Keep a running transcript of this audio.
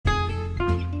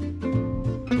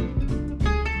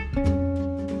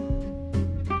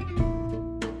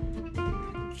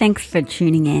Thanks for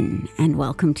tuning in and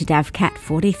welcome to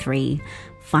DavCat43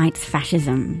 Fights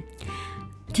Fascism.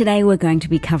 Today we're going to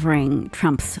be covering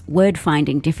Trump's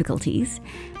word-finding difficulties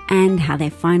and how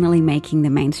they're finally making the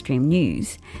mainstream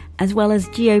news, as well as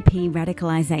GOP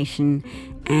radicalisation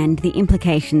and the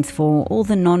implications for all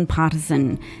the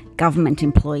non-partisan government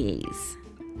employees.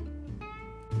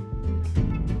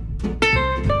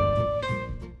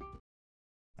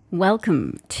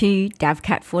 Welcome to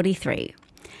DavCat43.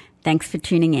 Thanks for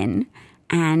tuning in,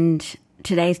 and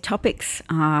today's topics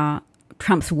are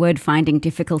Trump's word-finding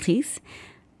difficulties.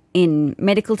 In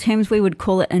medical terms, we would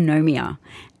call it anomia,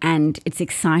 and it's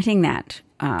exciting that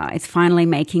it's finally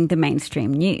making the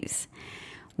mainstream news.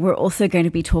 We're also going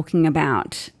to be talking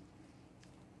about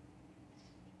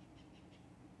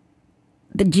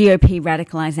the GOP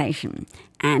radicalisation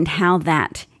and how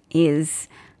that is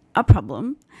a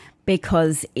problem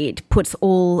because it puts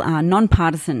all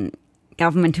non-partisan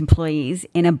government employees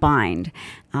in a bind.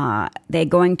 They're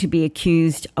going to be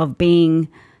accused of being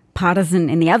partisan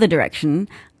in the other direction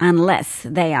unless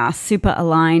they are super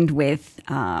aligned with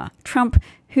Trump,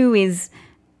 who is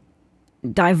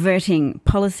diverting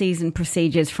policies and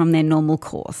procedures from their normal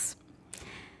course.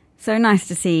 So nice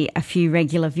to see a few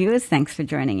regular viewers. Thanks for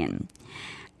joining in.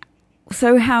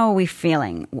 So how are we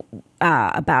feeling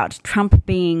about Trump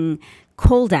being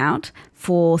called out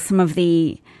for some of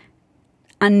the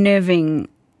unnerving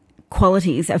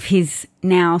qualities of his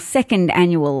now second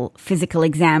annual physical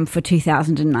exam for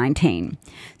 2019.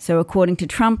 So according to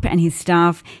Trump and his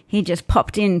staff, he just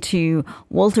popped into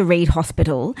Walter Reed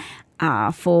Hospital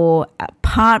for a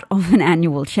part of an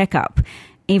annual checkup,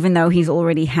 even though he's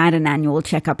already had an annual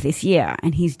checkup this year,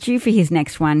 and he's due for his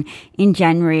next one in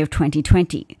January of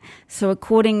 2020. So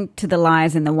according to the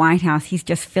liars in the White House, he's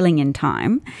just filling in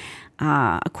time.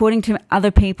 According to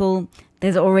other people,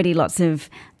 there's already lots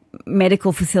of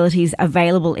medical facilities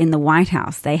available in the White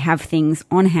House. They have things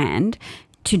on hand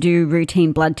to do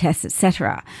routine blood tests,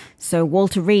 etc. So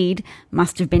Walter Reed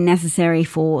must have been necessary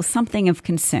for something of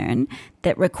concern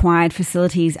that required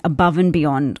facilities above and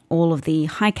beyond all of the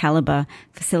high caliber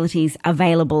facilities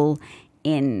available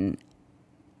in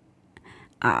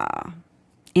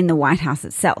the White House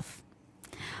itself.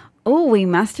 Oh, we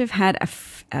must have had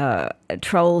a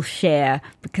troll share,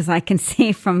 because I can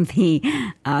see from the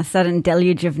sudden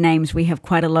deluge of names we have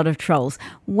quite a lot of trolls.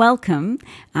 Welcome.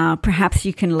 Perhaps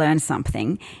you can learn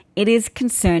something. It is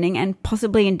concerning and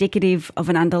possibly indicative of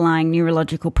an underlying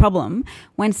neurological problem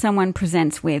when someone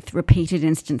presents with repeated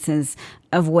instances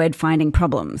of word-finding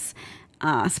problems,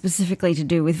 specifically to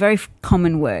do with very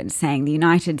common words, saying the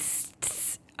United States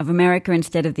of America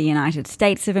instead of the United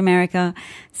States of America,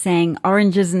 saying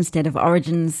oranges instead of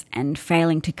origins, and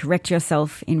failing to correct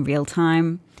yourself in real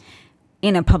time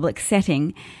in a public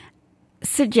setting,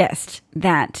 suggest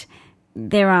that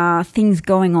there are things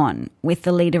going on with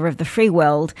the leader of the free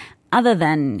world other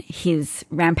than his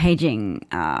rampaging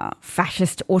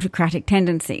fascist autocratic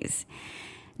tendencies.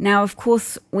 Now, of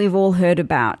course, we've all heard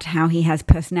about how he has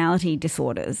personality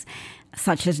disorders,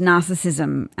 such as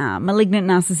narcissism, malignant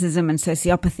narcissism and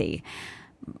sociopathy.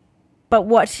 But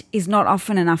what is not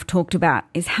often enough talked about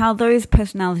is how those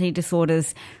personality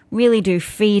disorders really do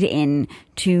feed in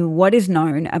to what is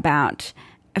known about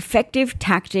effective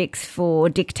tactics for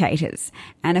dictators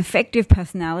and effective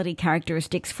personality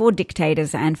characteristics for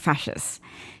dictators and fascists.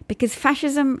 Because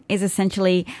fascism is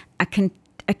essentially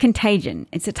a contagion.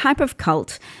 It's a type of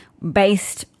cult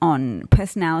based on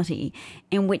personality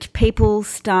in which people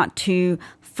start to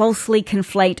falsely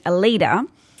conflate a leader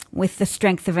with the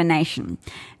strength of a nation.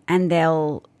 And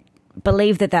they'll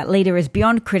believe that that leader is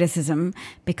beyond criticism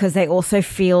because they also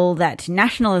feel that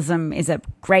nationalism is a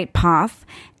great path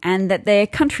and that their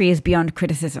country is beyond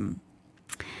criticism.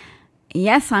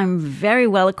 Yes, I'm very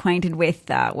well acquainted with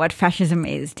what fascism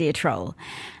is, dear troll.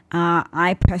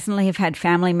 I personally have had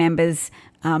family members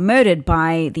murdered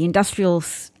by the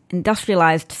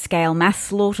industrialized scale mass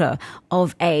slaughter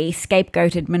of a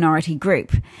scapegoated minority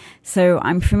group. So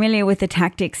I'm familiar with the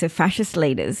tactics of fascist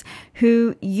leaders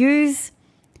who use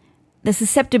the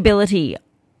susceptibility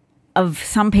of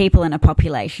some people in a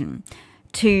population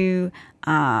to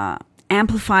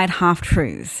amplified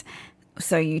half-truths.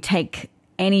 So you take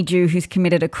any Jew who's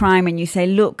committed a crime and you say,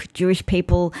 look, Jewish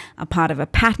people are part of a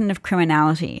pattern of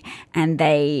criminality and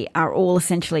they are all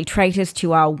essentially traitors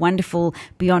to our wonderful,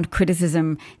 beyond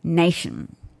criticism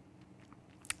nation.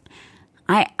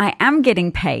 I am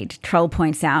getting paid, Troll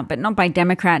points out, but not by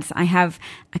Democrats. I have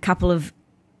a couple of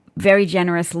very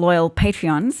generous, loyal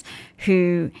Patreons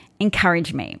who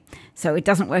encourage me. So it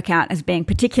doesn't work out as being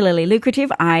particularly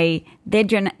lucrative. Their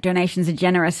donations are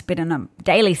generous, but in a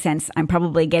daily sense, I'm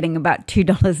probably getting about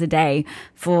 $2 a day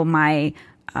for my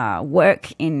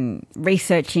work in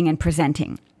researching and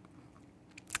presenting,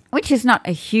 which is not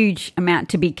a huge amount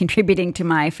to be contributing to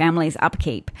my family's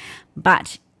upkeep,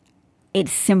 but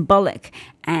it's symbolic,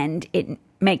 and it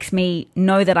makes me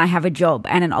know that I have a job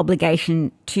and an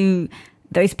obligation to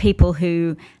those people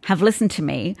who have listened to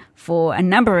me for a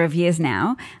number of years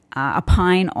now,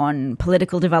 opine on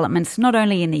political developments, not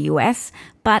only in the US,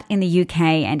 but in the UK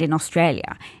and in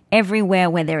Australia. Everywhere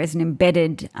where there is an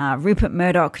embedded Rupert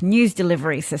Murdoch news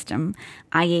delivery system,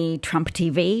 i.e. Trump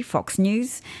TV, Fox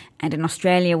News, and in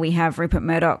Australia we have Rupert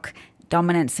Murdoch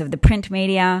dominance of the print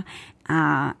media,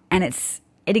 and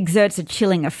it exerts a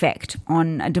chilling effect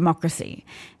on a democracy.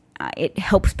 It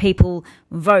helps people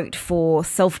vote for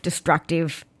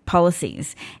self-destructive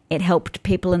policies. It helped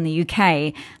people in the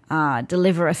UK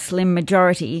deliver a slim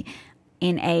majority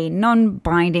in a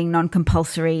non-binding,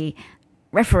 non-compulsory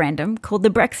referendum called the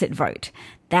Brexit vote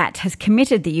that has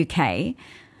committed the UK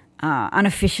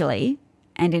unofficially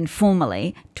and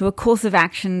informally to a course of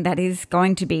action that is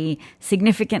going to be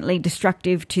significantly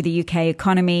destructive to the UK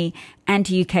economy and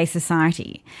to UK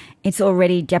society. It's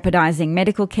already jeopardizing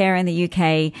medical care in the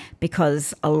UK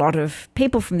because a lot of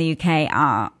people from the UK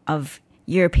are of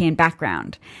European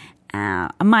background,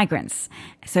 are migrants.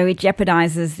 So it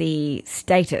jeopardizes the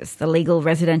status, the legal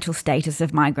residential status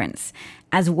of migrants,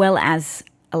 as well as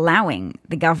allowing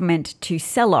the government to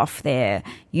sell off their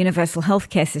universal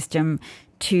healthcare system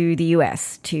to the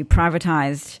US, to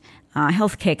privatized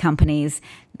healthcare companies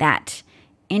that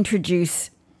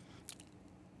introduce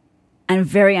a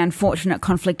very unfortunate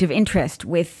conflict of interest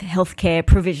with healthcare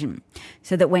provision,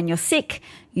 so that when you're sick,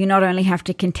 you not only have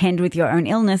to contend with your own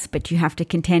illness, but you have to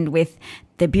contend with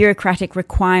the bureaucratic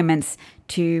requirements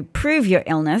to prove your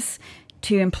illness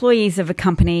to employees of a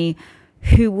company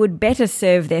who would better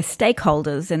serve their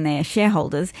stakeholders and their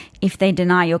shareholders if they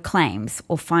deny your claims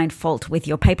or find fault with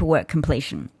your paperwork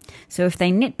completion. So if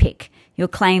they nitpick your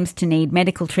claims to need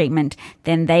medical treatment,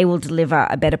 then they will deliver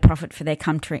a better profit for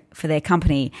their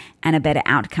company and a better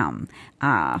outcome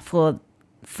for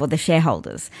the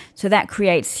shareholders. So that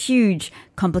creates huge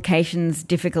complications,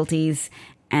 difficulties,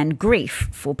 and grief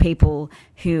for people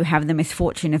who have the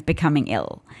misfortune of becoming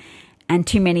ill. And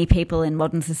too many people in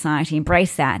modern society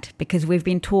embrace that because we've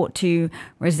been taught to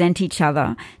resent each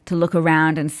other, to look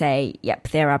around and say, yep,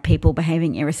 there are people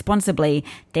behaving irresponsibly,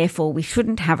 therefore we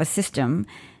shouldn't have a system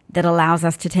that allows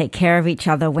us to take care of each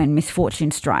other when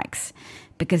misfortune strikes,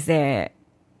 because they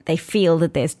feel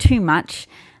that there's too much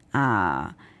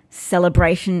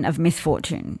celebration of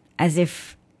misfortune, as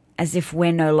if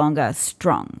we're no longer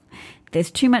strong.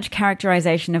 There's too much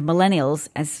characterization of millennials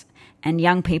and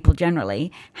young people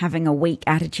generally having a weak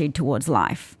attitude towards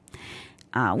life,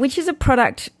 which is a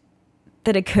product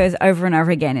that occurs over and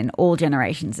over again in all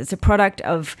generations. It's a product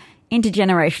of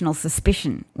intergenerational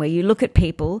suspicion, where you look at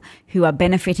people who are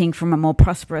benefiting from a more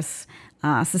prosperous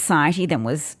society than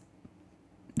was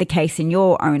the case in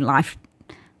your own life,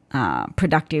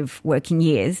 productive working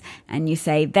years, and you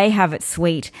say they have it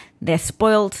sweet, they're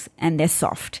spoilt, and they're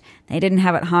soft. They didn't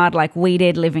have it hard like we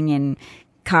did, living in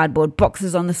cardboard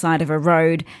boxes on the side of a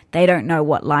road. They don't know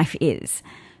what life is.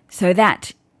 So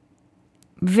that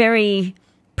very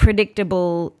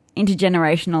predictable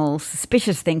intergenerational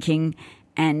suspicious thinking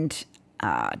and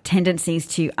tendencies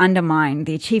to undermine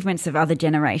the achievements of other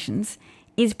generations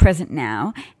is present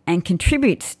now and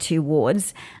contributes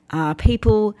towards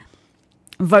people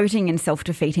voting in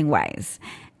self-defeating ways.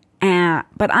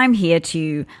 But I'm here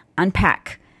to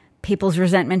unpack people's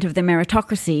resentment of the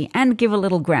meritocracy and give a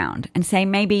little ground and say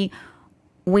maybe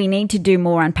we need to do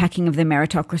more unpacking of the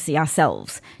meritocracy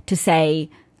ourselves, to say,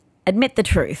 admit the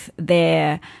truth.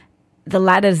 The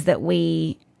ladders that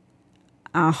we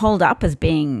hold up as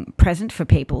being present for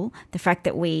people, the fact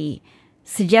that we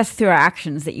suggest through our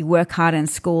actions that you work hard in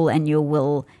school and you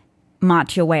will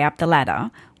march your way up the ladder,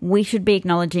 we should be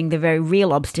acknowledging the very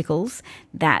real obstacles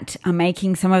that are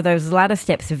making some of those ladder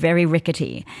steps very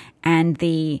rickety, and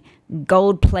the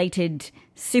gold-plated,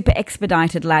 super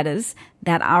expedited ladders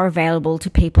that are available to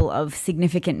people of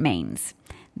significant means.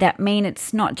 That mean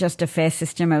it's not just a fair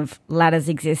system of ladders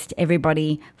exist,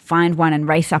 everybody find one and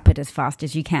race up it as fast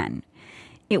as you can.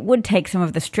 It would take some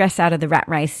of the stress out of the rat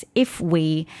race if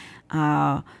we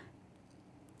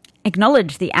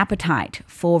acknowledge the appetite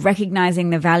for recognizing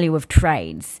the value of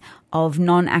trades, of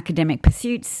non-academic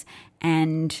pursuits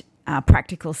and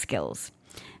practical skills,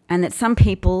 and that some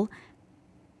people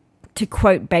to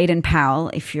quote Baden-Powell,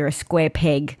 if you're a square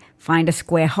peg, find a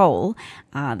square hole,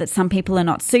 that some people are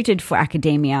not suited for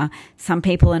academia, some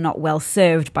people are not well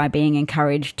served by being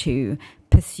encouraged to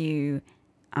pursue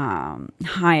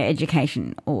higher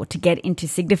education or to get into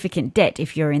significant debt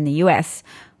if you're in the US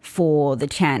for the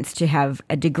chance to have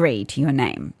a degree to your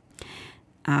name.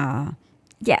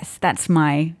 Yes, that's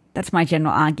my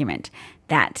general argument,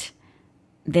 that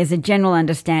there's a general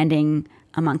understanding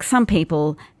amongst some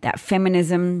people that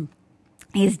feminism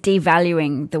is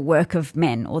devaluing the work of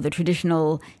men or the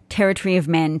traditional territory of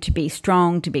men to be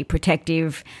strong, to be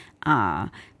protective,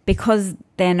 because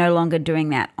they're no longer doing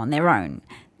that on their own.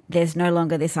 There's no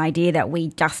longer this idea that we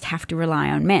just have to rely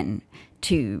on men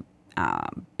to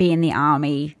be in the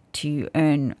army, to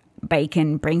earn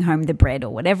bacon, bring home the bread,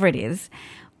 or whatever it is.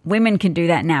 Women can do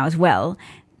that now as well.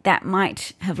 That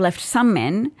might have left some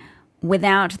men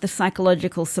without the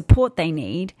psychological support they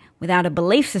need, without a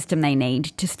belief system they need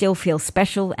to still feel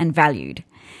special and valued.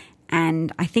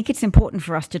 And I think it's important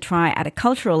for us to try at a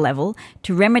cultural level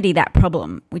to remedy that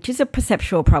problem, which is a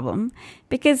perceptual problem,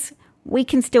 because we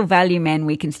can still value men,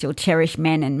 we can still cherish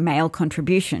men and male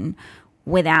contribution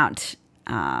without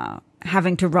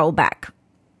having to roll back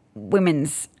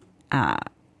women's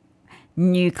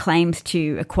new claims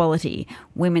to equality,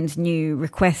 women's new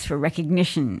requests for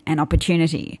recognition and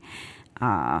opportunity.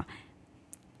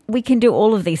 We can do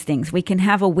all of these things. We can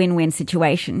have a win-win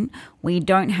situation. We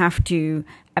don't have to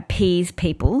appease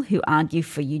people who argue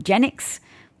for eugenics,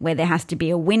 where there has to be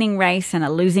a winning race and a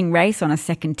losing race on a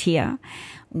second tier.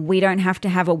 We don't have to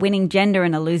have a winning gender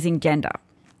and a losing gender.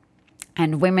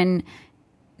 And women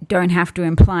don't have to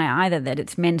imply either that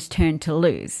it's men's turn to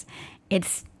lose.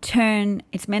 It's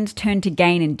men's turn to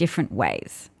gain in different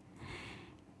ways.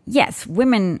 Yes,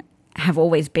 women have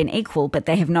always been equal, but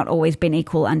they have not always been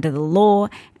equal under the law,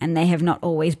 and they have not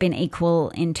always been equal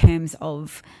in terms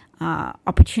of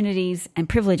opportunities and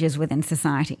privileges within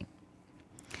society.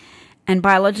 And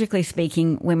biologically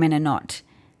speaking, women are not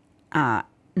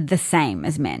the same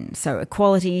as men. So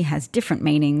equality has different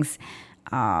meanings.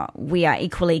 We are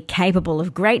equally capable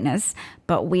of greatness,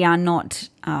 but we are not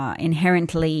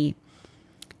inherently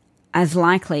as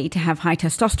likely to have high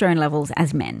testosterone levels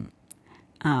as men.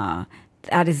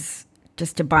 That is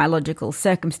just a biological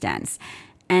circumstance.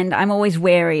 And I'm always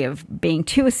wary of being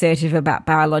too assertive about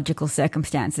biological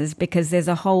circumstances, because there's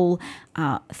a whole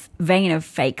vein of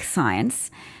fake science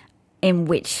in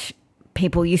which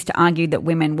people used to argue that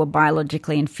women were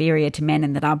biologically inferior to men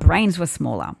and that our brains were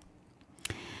smaller.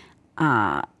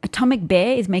 Atomic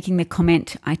Bear is making the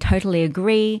comment, I totally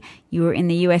agree. You were in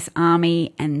the US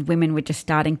Army and women were just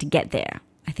starting to get there.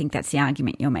 I think that's the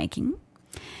argument you're making.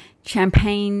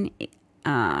 Champagne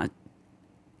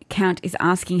Count is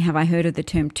asking, have I heard of the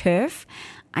term TERF?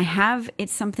 I have.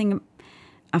 It's something,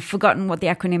 I've forgotten what the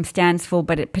acronym stands for,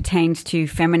 but it pertains to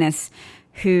feminists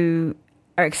who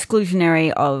are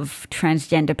exclusionary of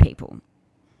transgender people.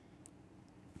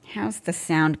 How's the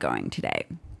sound going today?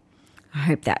 I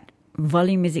hope that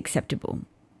volume is acceptable.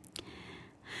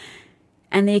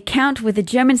 And the account with the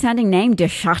German-sounding name, Der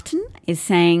Schatten, is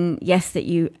saying, yes, that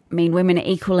you mean women are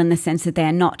equal in the sense that they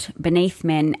are not beneath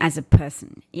men as a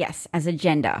person. Yes, as a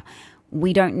gender.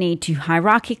 We don't need to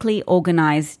hierarchically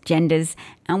organize genders,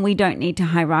 and we don't need to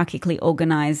hierarchically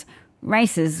organize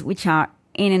races, which are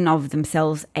in and of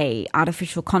themselves a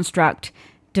artificial construct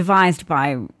devised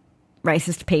by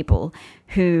racist people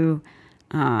who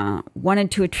wanted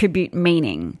to attribute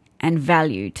meaning and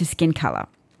value to skin color.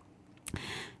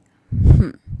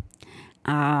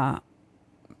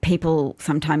 People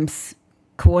sometimes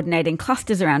coordinate in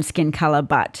clusters around skin color,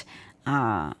 but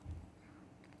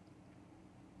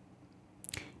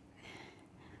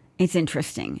it's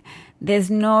interesting. There's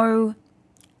no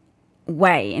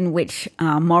way in which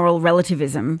moral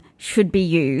relativism should be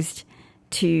used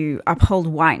to uphold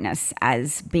whiteness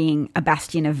as being a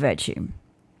bastion of virtue.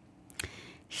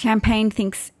 Champagne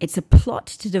thinks it's a plot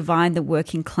to divide the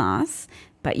working class,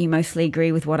 but you mostly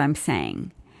agree with what I'm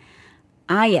saying.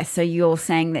 Yes, so you're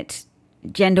saying that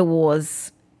gender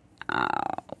wars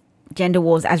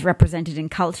as represented in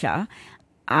culture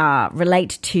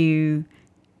relate to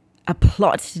a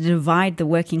plot to divide the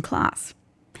working class.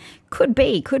 Could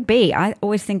be. I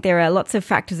always think there are lots of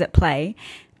factors at play,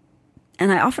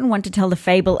 and I often want to tell the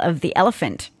fable of the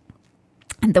elephant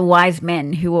and the wise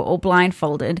men who were all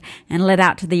blindfolded and led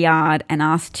out to the yard and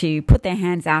asked to put their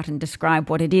hands out and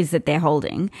describe what it is that they're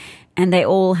holding. And they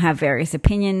all have various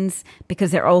opinions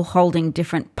because they're all holding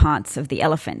different parts of the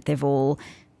elephant. They've all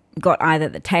got either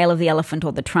the tail of the elephant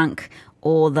or the trunk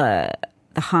or the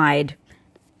hide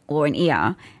or an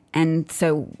ear. And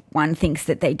so one thinks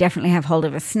that they definitely have hold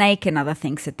of a snake, another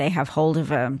thinks that they have hold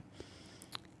of a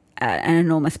an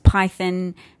enormous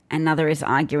python. Another is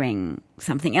arguing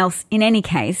something else. In any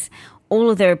case, all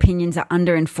of their opinions are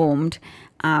underinformed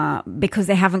because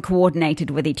they haven't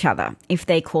coordinated with each other. If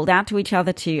they called out to each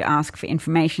other to ask for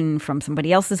information from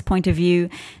somebody else's point of view,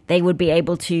 they would be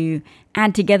able to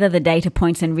add together the data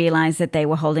points and realize that they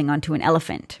were holding onto an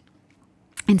elephant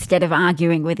instead of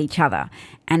arguing with each other.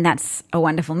 And that's a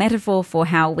wonderful metaphor for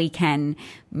how we can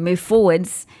move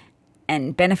forwards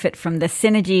and benefit from the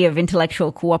synergy of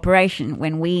intellectual cooperation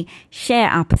when we share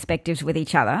our perspectives with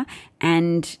each other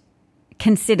and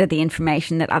consider the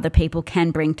information that other people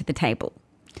can bring to the table.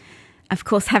 Of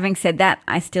course, having said that,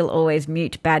 I still always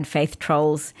mute bad faith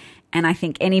trolls, and I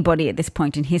think anybody at this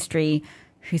point in history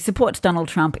who supports Donald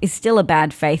Trump is still a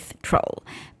bad faith troll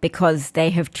because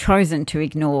they have chosen to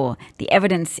ignore the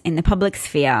evidence in the public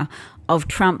sphere of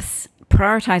Trump's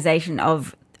prioritization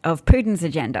of Putin's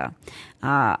agenda.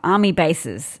 Army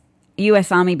bases,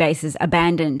 US army bases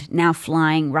abandoned, now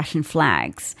flying Russian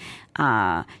flags.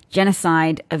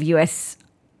 Genocide of US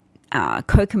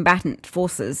co-combatant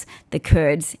forces, the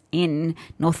Kurds in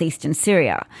northeastern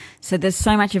Syria. So there's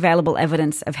so much available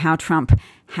evidence of how Trump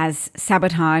has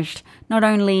sabotaged not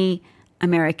only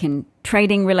American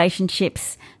trading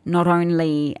relationships, not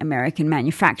only American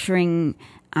manufacturing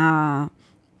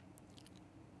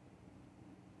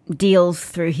deals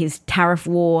through his tariff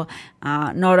war,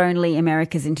 not only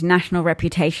America's international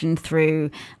reputation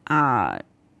through the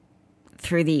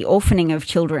orphaning of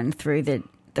children, through the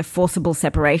forcible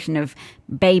separation of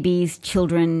babies,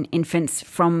 children, infants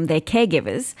from their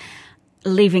caregivers,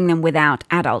 leaving them without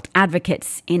adult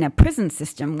advocates in a prison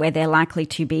system where they're likely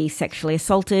to be sexually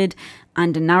assaulted,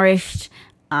 undernourished,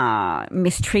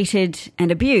 mistreated,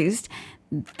 and abused.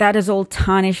 That has all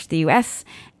tarnished the US,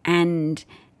 and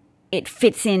it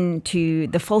fits into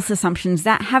the false assumptions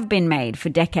that have been made for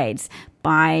decades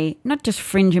by not just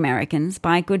fringe Americans,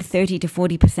 by a good 30 to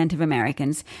 40% of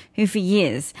Americans who for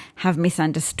years have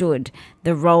misunderstood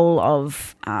the role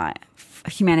of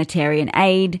humanitarian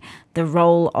aid, the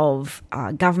role of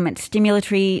government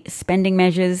stimulatory spending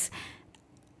measures,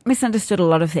 misunderstood a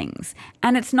lot of things.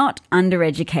 And it's not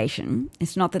undereducation.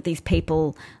 It's not that these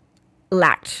people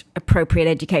lacked appropriate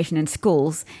education in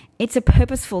schools. It's a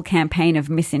purposeful campaign of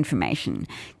misinformation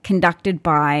conducted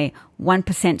by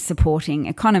 1% supporting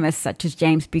economists such as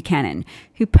James Buchanan,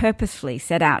 who purposefully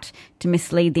set out to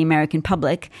mislead the American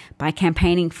public by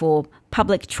campaigning for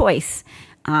public choice,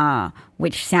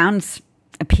 which sounds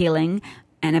appealing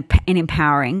and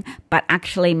empowering, but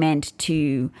actually meant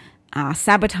to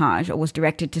sabotage, or was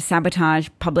directed to sabotage,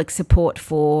 public support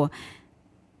for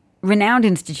renowned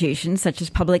institutions such as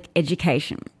public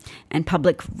education and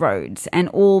public roads and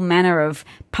all manner of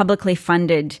publicly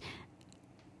funded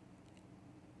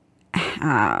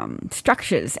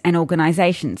structures and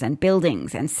organizations and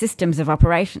buildings and systems of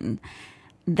operation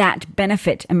that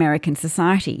benefit American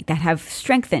society, that have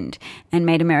strengthened and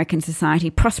made American society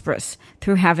prosperous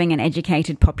through having an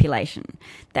educated population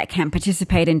that can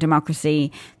participate in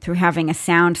democracy, through having a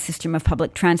sound system of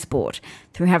public transport,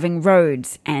 through having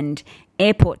roads and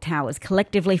airport towers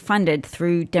collectively funded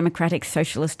through democratic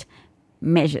socialist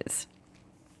measures.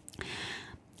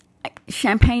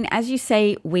 Champagne, as you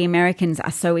say, we Americans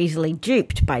are so easily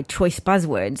duped by choice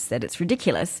buzzwords that it's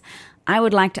ridiculous. I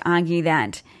would like to argue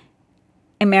that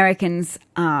Americans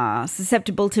are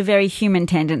susceptible to very human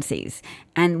tendencies.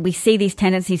 And we see these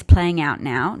tendencies playing out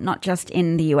now, not just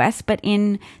in the US, but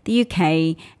in the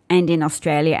UK and in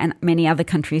Australia and many other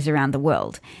countries around the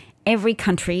world. Every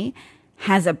country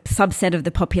has a subset of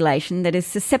the population that is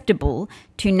susceptible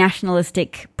to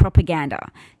nationalistic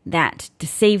propaganda that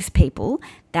deceives people,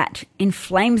 that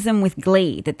inflames them with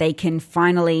glee, that they can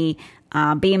finally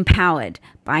be empowered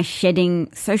by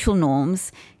shedding social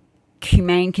norms,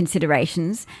 humane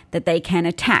considerations, that they can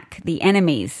attack the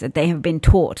enemies that they have been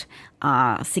taught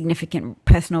are significant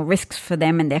personal risks for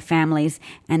them and their families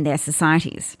and their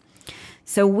societies.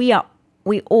 So we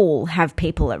all have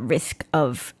people at risk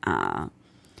of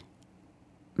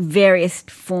various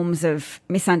forms of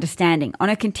misunderstanding on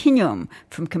a continuum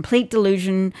from complete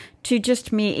delusion to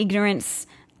just mere ignorance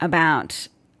about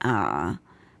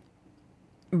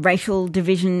racial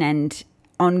division and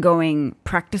ongoing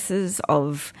practices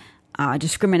of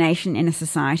discrimination in a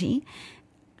society,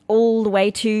 all the way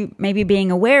to maybe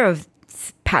being aware of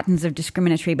patterns of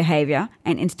discriminatory behavior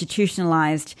and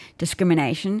institutionalized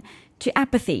discrimination, to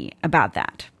apathy about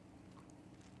that.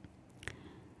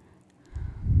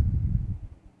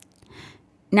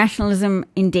 Nationalism,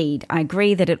 indeed, I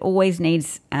agree that it always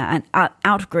needs an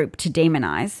outgroup to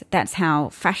demonize. That's how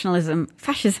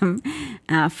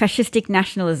fascistic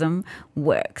nationalism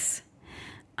works.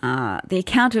 The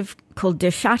account called Der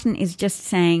Schatten is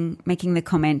just making the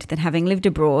comment that having lived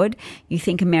abroad, you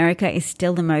think America is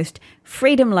still the most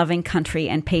freedom-loving country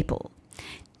and people.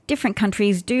 Different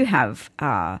countries do have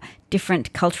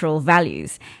different cultural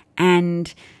values,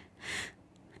 and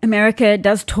America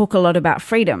does talk a lot about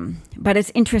freedom, but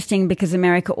it's interesting because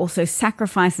America also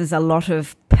sacrifices a lot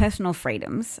of personal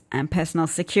freedoms and personal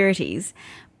securities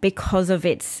because of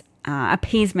its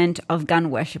appeasement of gun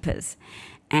worshippers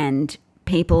and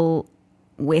people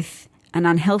with an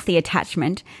unhealthy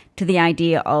attachment to the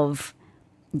idea of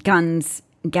guns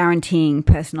guaranteeing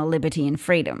personal liberty and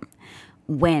freedom,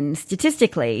 when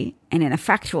statistically and in a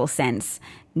factual sense,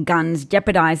 guns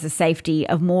jeopardize the safety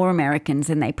of more Americans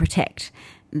than they protect.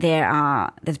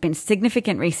 There's been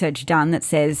significant research done that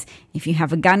says if you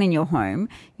have a gun in your home,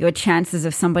 your chances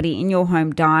of somebody in your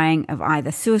home dying of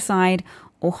either suicide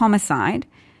or homicide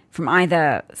from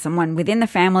either someone within the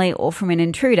family or from an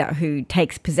intruder who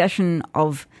takes possession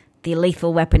of the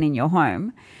lethal weapon in your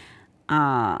home,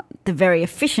 the very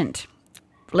efficient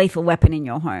lethal weapon in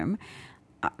your home,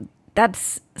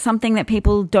 that's something that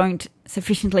people don't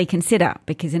sufficiently consider,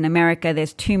 because in America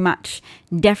there's too much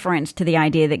deference to the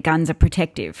idea that guns are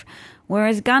protective,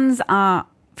 whereas guns are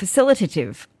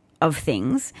facilitative of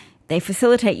things. They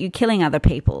facilitate you killing other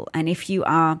people, and if you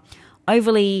are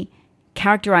overly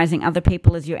characterizing other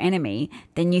people as your enemy,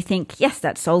 then you think, yes,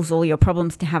 that solves all your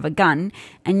problems to have a gun,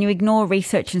 and you ignore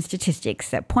research and statistics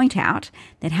that point out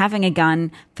that having a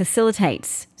gun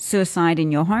facilitates suicide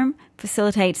in your home,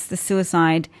 facilitates the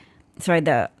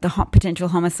potential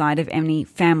homicide of any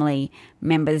family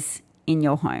members in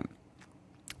your home.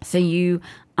 So you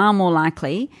are more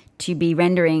likely to be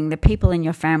rendering the people in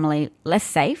your family less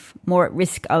safe, more at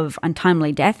risk of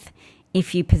untimely death,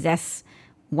 if you possess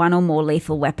one or more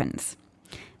lethal weapons,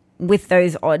 with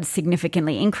those odds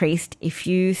significantly increased if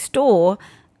you store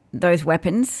those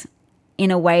weapons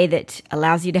in a way that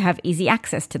allows you to have easy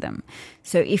access to them.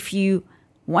 So if you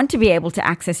want to be able to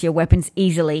access your weapons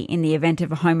easily in the event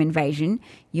of a home invasion,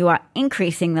 you are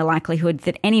increasing the likelihood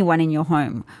that anyone in your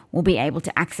home will be able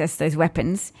to access those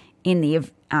weapons in the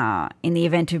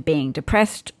event of being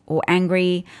depressed or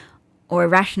angry or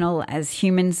irrational, as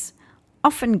humans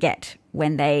often get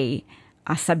when they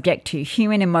are subject to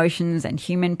human emotions and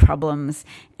human problems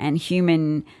and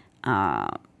human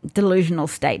delusional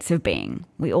states of being.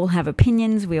 We all have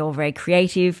opinions. We're all very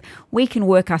creative. We can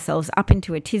work ourselves up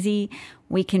into a tizzy.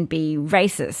 We can be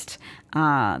racist.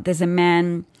 There's a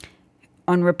man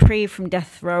on reprieve from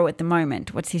death row at the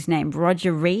moment. What's his name?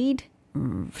 Roger Reed?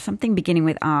 Something beginning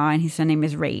with R, and his surname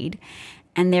is Reed.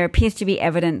 And there appears to be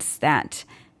evidence that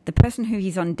the person who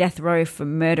he's on death row for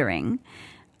murdering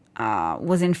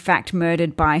was in fact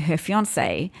murdered by her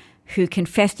fiancé, who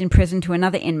confessed in prison to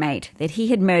another inmate that he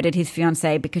had murdered his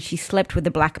fiancée because she slept with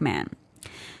a black man.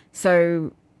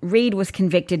 So Reed was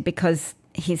convicted because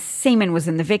his semen was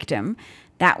in the victim.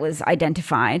 That was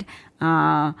identified.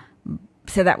 So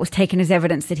that was taken as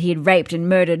evidence that he had raped and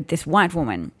murdered this white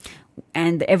woman.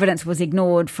 And the evidence was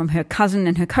ignored from her cousin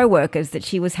and her co-workers that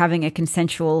she was having a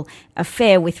consensual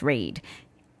affair with Reed,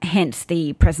 hence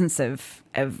the presence of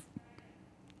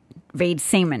Reed's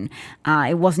semen.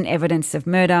 It wasn't evidence of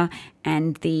murder,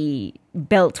 and the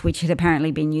belt, which had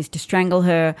apparently been used to strangle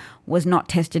her, was not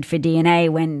tested for DNA,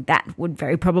 when that would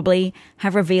very probably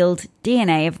have revealed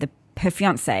DNA of her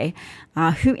fiancé,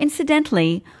 who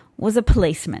incidentally was a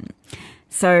policeman.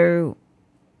 So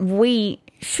we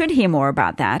should hear more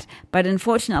about that, but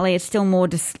unfortunately it's still more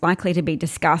likely to be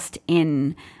discussed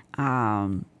in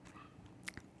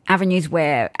avenues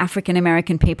where African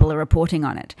American people are reporting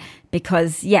on it.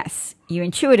 Because yes, you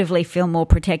intuitively feel more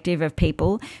protective of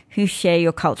people who share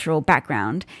your cultural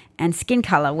background and skin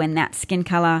color when that skin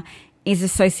color is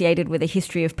associated with a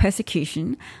history of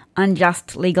persecution,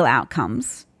 unjust legal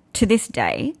outcomes to this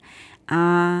day,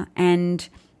 and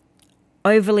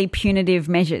overly punitive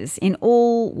measures in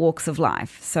all walks of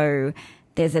life. So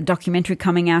there's a documentary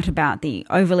coming out about the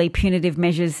overly punitive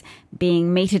measures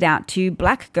being meted out to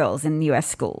black girls in US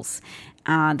schools.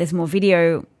 There's more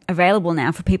video available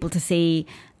now for people to see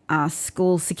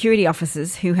school security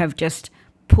officers who have just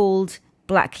pulled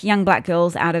young black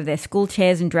girls out of their school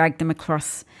chairs and dragged them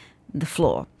across the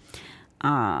floor.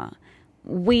 I'm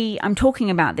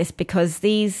talking about this because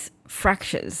these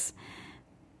fractures,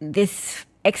 this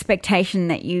expectation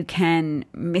that you can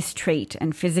mistreat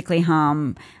and physically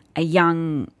harm a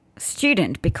young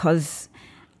student because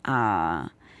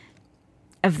of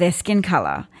their skin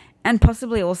color, and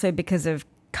possibly also because of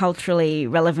culturally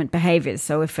relevant behaviors.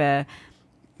 So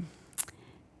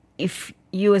if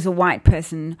you as a white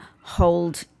person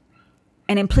hold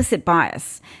an implicit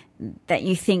bias that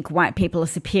you think white people are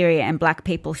superior and black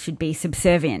people should be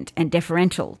subservient and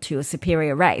deferential to a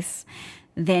superior race,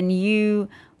 then you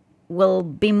will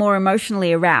be more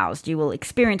emotionally aroused. You will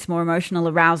experience more emotional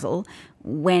arousal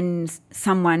when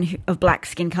someone of black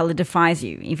skin color defies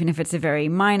you, even if it's a very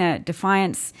minor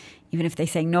defiance, even if they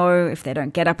say no, if they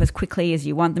don't get up as quickly as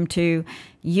you want them to,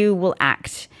 you will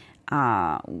act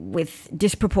with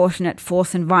disproportionate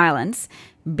force and violence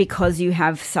because you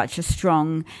have such a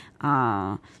strong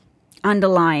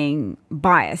underlying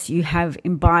bias. You have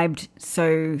imbibed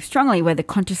so strongly, whether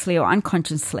consciously or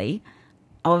unconsciously,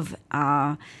 of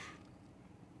a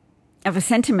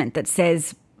sentiment that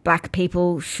says black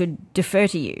people should defer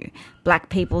to you. Black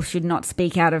people should not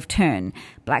speak out of turn.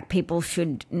 Black people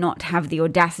should not have the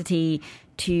audacity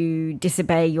to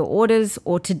disobey your orders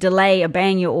or to delay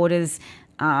obeying your orders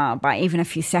by even a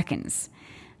few seconds.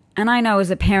 And I know as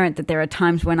a parent that there are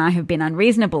times when I have been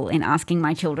unreasonable in asking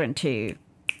my children to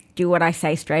do what I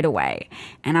say straight away.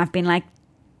 And I've been like,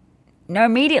 no,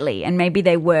 immediately. And maybe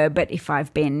they were, but if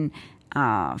I've been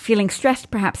feeling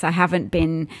stressed, perhaps I haven't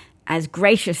been as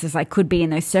gracious as I could be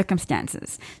in those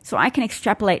circumstances. So I can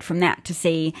extrapolate from that to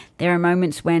see there are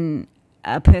moments when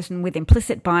a person with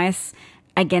implicit bias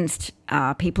against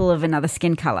people of another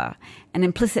skin color, an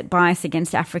implicit bias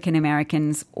against African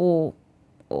Americans or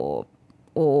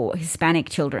Hispanic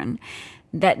children,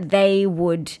 that they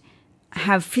would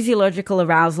have physiological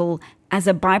arousal as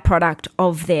a byproduct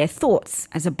of their thoughts,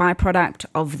 as a byproduct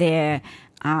of their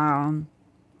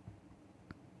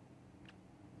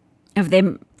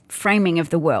framing of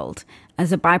the world,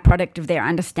 as a byproduct of their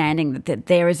understanding that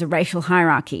there is a racial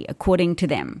hierarchy according to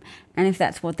them. And if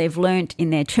that's what they've learnt in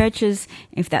their churches,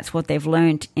 if that's what they've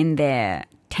learnt in their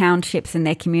townships and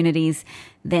their communities,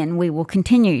 then we will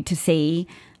continue to see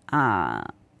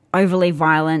overly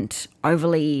violent,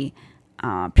 overly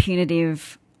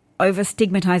punitive,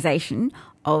 over-stigmatization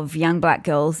of young black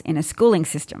girls in a schooling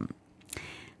system.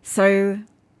 So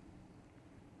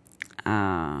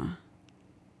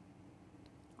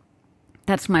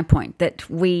that's my point, that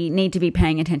we need to be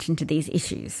paying attention to these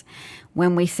issues.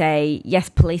 When we say, yes,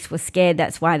 police were scared,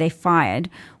 that's why they fired,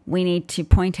 we need to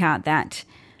point out that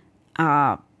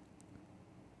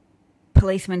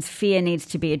policemen's fear needs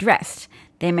to be addressed.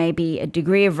 There may be a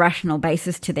degree of rational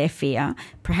basis to their fear.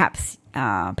 Perhaps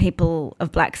people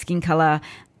of black skin color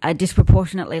are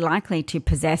disproportionately likely to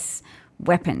possess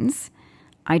weapons.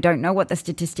 I don't know what the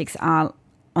statistics are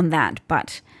on that,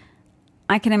 but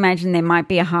I can imagine there might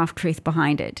be a half-truth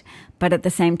behind it. But at the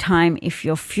same time, if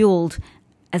you're fueled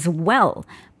as well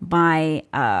by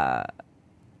a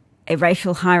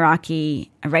racial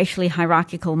hierarchy, a racially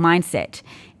hierarchical mindset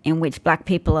in which black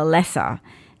people are lesser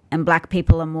and black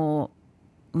people are more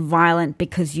violent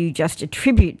because you just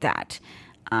attribute that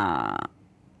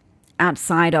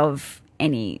outside of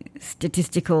any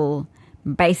statistical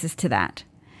basis to that,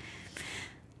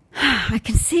 I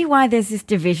can see why there's this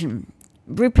division.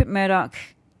 Rupert Murdoch,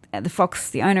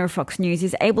 the owner of Fox News,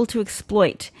 is able to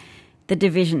exploit the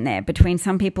division there between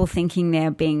some people thinking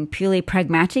they're being purely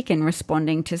pragmatic and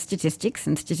responding to statistics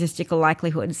and statistical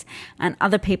likelihoods, and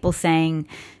other people saying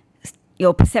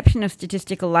your perception of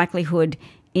statistical likelihood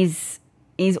is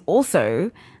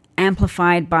also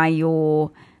amplified by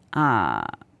your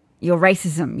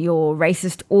racism, your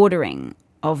racist ordering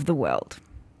of the world.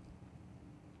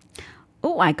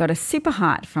 Oh, I got a super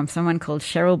heart from someone called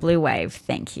Cheryl Blue Wave.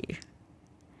 Thank you.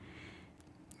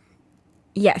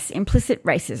 Yes, implicit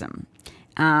racism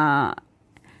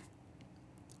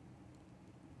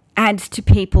adds to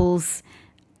people's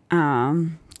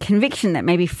conviction that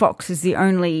maybe Fox is the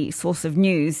only source of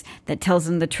news that tells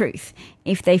them the truth.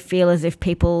 If they feel as if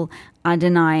people are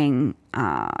denying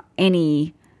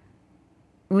any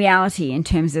reality in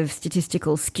terms of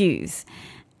statistical skews.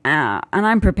 And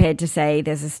I'm prepared to say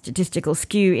there's a statistical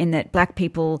skew in that black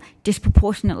people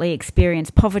disproportionately experience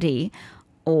poverty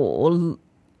or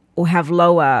have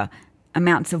lower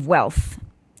amounts of wealth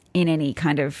in any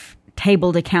kind of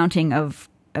tabled accounting of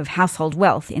household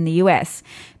wealth in the US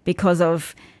because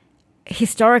of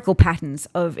historical patterns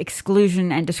of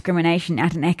exclusion and discrimination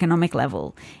at an economic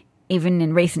level, even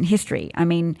in recent history. I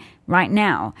mean, right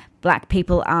now, black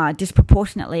people are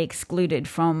disproportionately excluded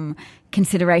from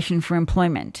consideration for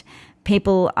employment.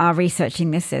 People are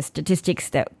researching this. There's statistics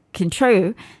that can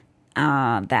show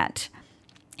that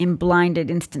in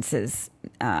blinded instances,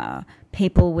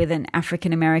 people with an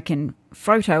African American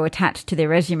photo attached to their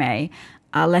resume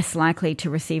are less likely to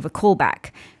receive a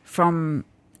callback from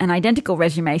an identical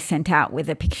resume sent out with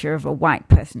a picture of a white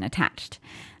person attached,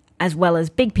 as well as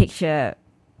big picture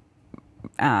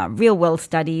real-world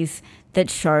studies that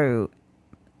show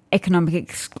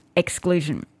economic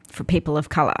exclusion. for people of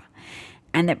color.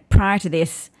 And that prior to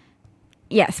this,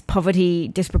 yes, poverty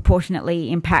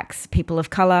disproportionately impacts people of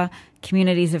color,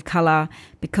 communities of color,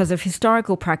 because of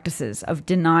historical practices of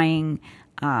denying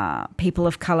people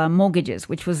of color mortgages,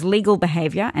 which was legal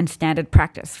behavior and standard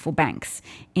practice for banks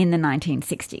in the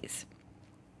 1960s.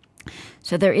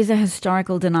 So there is a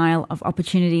historical denial of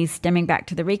opportunities stemming back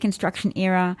to the Reconstruction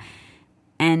era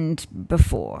and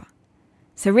before.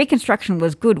 So Reconstruction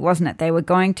was good, wasn't it? They were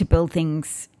going to build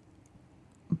things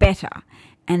better.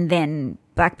 And then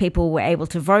black people were able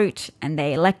to vote, and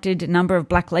they elected a number of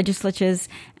black legislatures.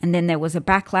 And then there was a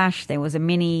backlash. There was a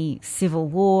mini civil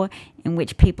war in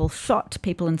which people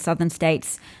in southern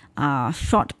states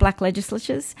shot black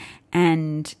legislatures.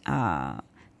 And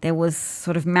there was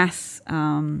sort of mass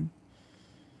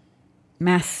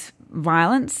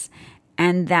violence.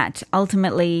 And that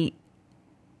ultimately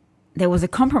there was a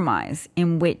compromise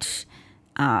in which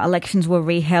elections were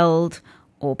reheld,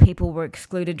 or people were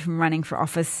excluded from running for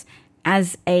office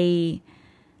as a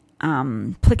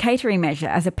placatory measure,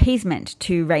 as appeasement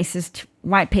to racist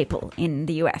white people in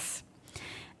the US.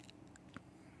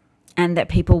 And that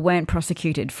people weren't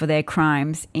prosecuted for their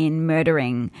crimes in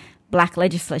murdering black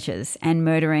legislators and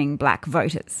murdering black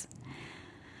voters.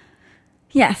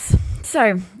 Yes,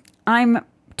 so I'm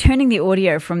turning the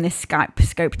audio from this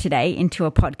scope today into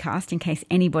a podcast in case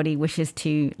anybody wishes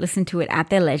to listen to it at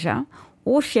their leisure,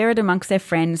 or share it amongst their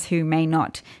friends who may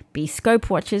not be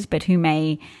scope watchers, but who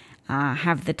may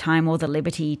have the time or the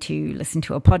liberty to listen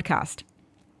to a podcast.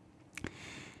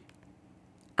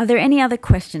 Are there any other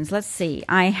questions? Let's see.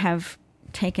 I have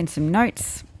taken some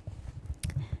notes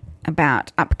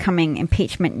about upcoming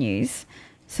impeachment news.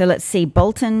 So let's see.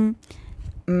 Bolton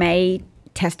may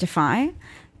testify.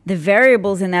 The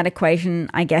variables in that equation,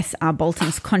 I guess, are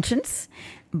Bolton's conscience,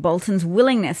 Bolton's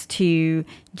willingness to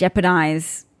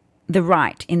jeopardize the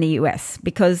right in the US,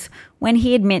 because when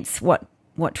he admits what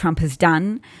Trump has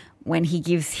done, when he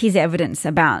gives his evidence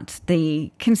about the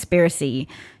conspiracy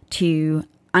to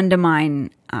undermine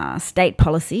state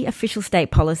policy, official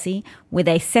state policy, with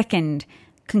a second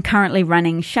concurrently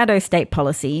running shadow state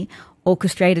policy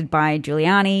orchestrated by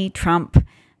Giuliani, Trump,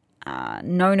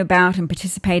 known about and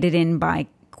participated in by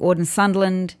Gordon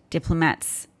Sondland,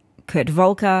 diplomats Kurt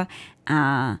Volker,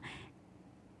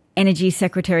 Energy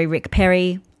Secretary Rick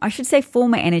Perry. I should say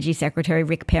former Energy Secretary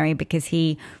Rick Perry, because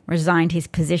he resigned his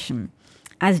position,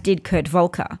 as did Kurt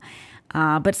Volker.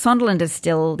 But Sondland is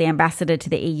still the ambassador to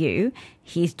the EU.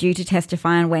 He's due to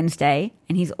testify on Wednesday,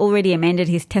 and he's already amended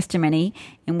his testimony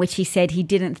in which he said he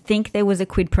didn't think there was a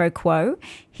quid pro quo.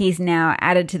 He's now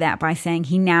added to that by saying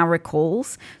he now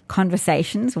recalls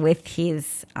conversations with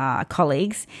his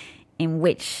colleagues in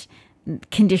which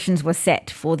conditions were set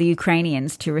for the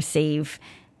Ukrainians to receive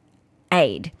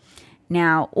aid.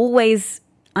 Now, always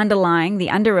underlying the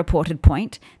underreported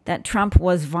point that Trump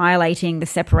was violating the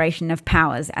separation of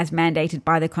powers as mandated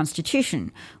by the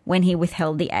Constitution when he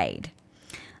withheld the aid.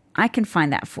 I can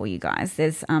find that for you guys.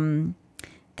 There's the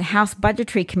House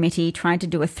Budgetary Committee tried to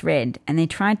do a thread, and they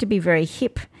tried to be very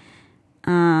hip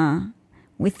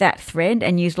with that thread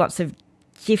and use lots of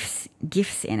GIFs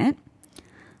in it.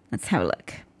 Let's have a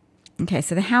look. Okay,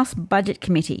 so the House Budget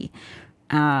Committee,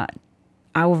 I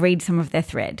will read some of their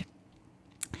thread.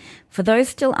 For those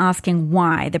still asking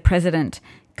why the president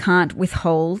can't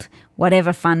withhold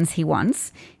whatever funds he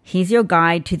wants, here's your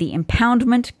guide to the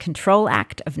Impoundment Control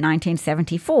Act of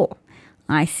 1974,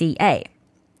 ICA.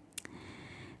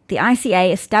 The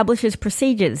ICA establishes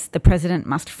procedures the president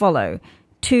must follow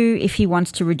if he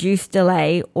wants to reduce,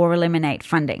 delay, or eliminate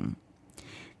funding.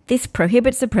 This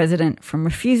prohibits the president from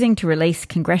refusing to release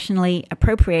congressionally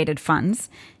appropriated funds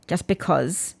just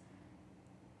because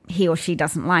he or she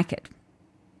doesn't like it.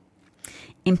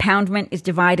 Impoundment is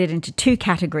divided into two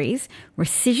categories: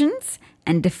 rescissions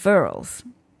and deferrals.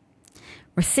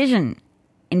 Rescission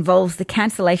involves the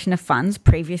cancellation of funds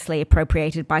previously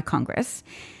appropriated by Congress.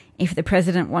 If the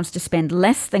president wants to spend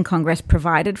less than Congress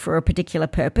provided for a particular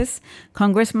purpose,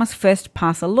 Congress must first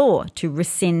pass a law to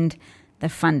rescind the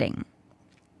funding.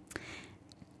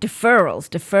 Deferrals.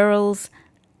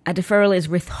 A deferral is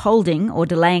withholding or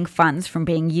delaying funds from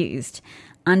being used.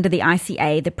 Under the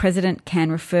ICA, the president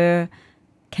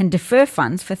can defer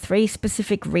funds for three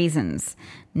specific reasons,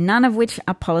 none of which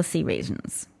are policy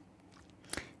reasons.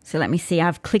 So let me see.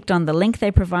 I've clicked on the link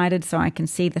they provided so I can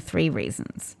see the three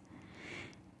reasons.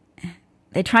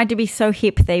 They tried to be so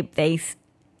hip. They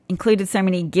included so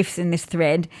many GIFs in this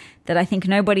thread that I think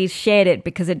nobody's shared it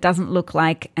because it doesn't look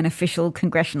like an official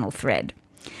congressional thread.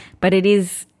 But it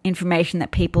is information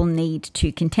that people need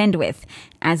to contend with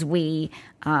as we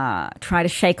try to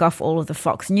shake off all of the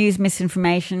Fox News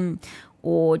misinformation,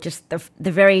 or just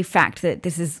the very fact that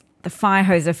this is the fire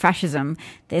hose of fascism,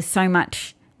 there's so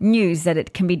much news that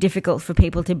it can be difficult for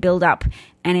people to build up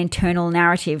an internal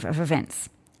narrative of events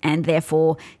and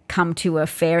therefore come to a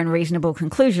fair and reasonable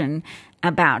conclusion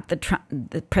about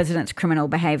the president's criminal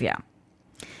behavior.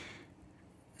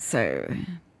 So,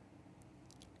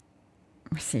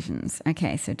 rescissions.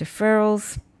 Okay, so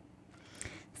deferrals.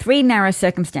 3 narrow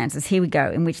circumstances, here we go,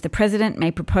 in which the president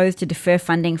may propose to defer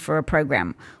funding for a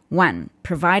program. 1.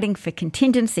 Providing for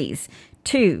contingencies.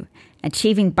 2.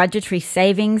 Achieving budgetary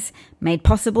savings made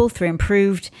possible through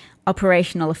improved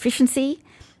operational efficiency.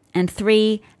 And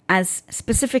 3. As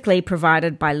specifically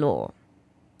provided by law.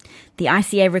 The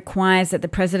ICA requires that the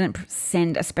president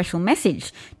send a special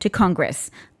message to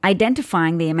Congress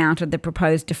identifying the amount of the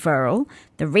proposed deferral,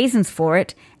 the reasons for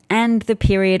it, and the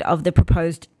period of the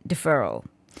proposed deferral.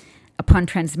 Upon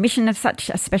transmission of such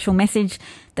a special message,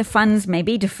 the funds may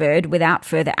be deferred without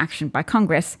further action by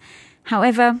Congress.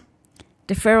 However,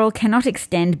 deferral cannot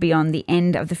extend beyond the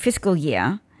end of the fiscal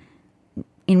year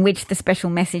in which the special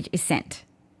message is sent.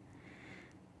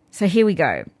 So here we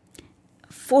go.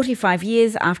 45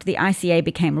 years after the ICA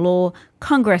became law,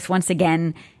 Congress once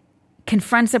again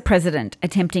confronts a president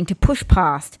attempting to push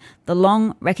past the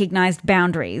long recognized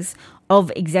boundaries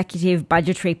of executive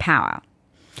budgetary power.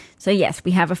 So yes,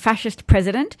 we have a fascist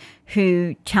president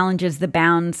who challenges the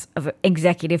bounds of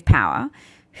executive power,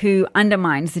 who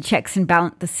undermines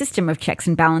the system of checks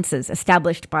and balances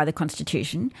established by the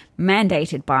Constitution,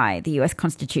 mandated by the US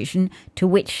Constitution, to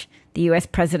which the US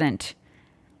president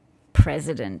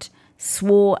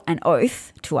swore an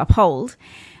oath to uphold,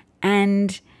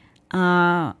 and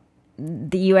the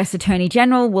US Attorney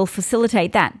General will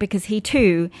facilitate that because he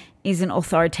too is an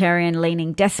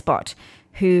authoritarian-leaning despot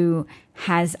who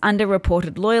has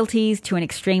underreported loyalties to an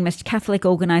extremist Catholic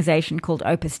organization called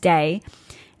Opus Dei,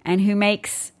 and who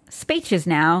makes speeches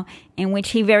now in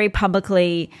which he very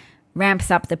publicly ramps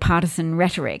up the partisan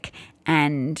rhetoric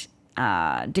and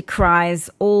decries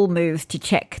all moves to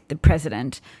check the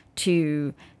president,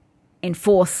 to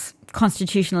enforce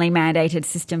constitutionally mandated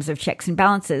systems of checks and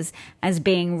balances as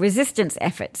being resistance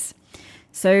efforts.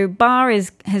 So Barr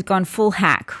has gone full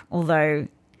hack, although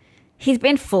he's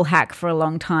been full hack for a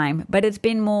long time, but it's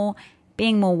been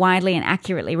being more widely and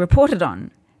accurately reported on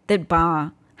that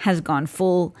Barr has gone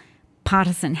full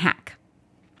partisan hack.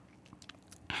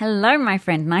 Hello, my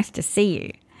friend. Nice to see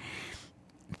you.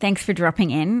 Thanks for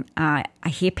dropping in. I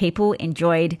hear people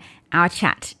enjoyed our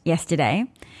chat yesterday.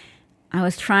 I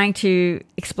was trying to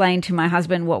explain to my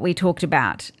husband what we talked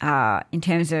about in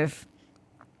terms of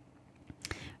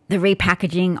the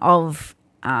repackaging of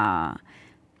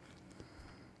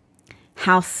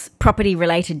house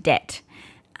property-related debt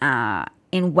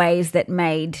in ways that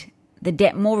made the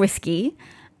debt more risky,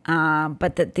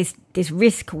 but that this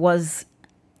risk was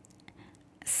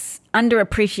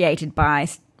underappreciated by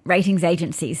ratings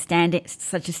agencies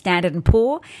such as Standard &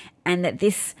 Poor, and that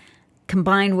this,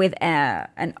 combined with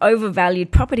an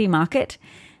overvalued property market,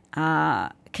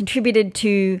 contributed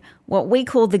to what we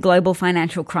call the global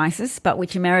financial crisis, but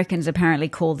which Americans apparently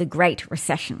call the Great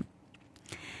Recession.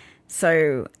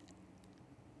 So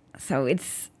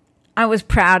I was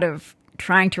proud of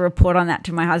trying to report on that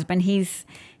to my husband. He's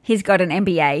got an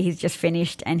MBA. He's just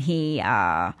finished, and he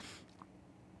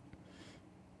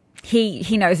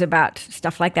knows about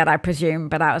stuff like that, I presume.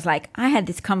 But I was like, I had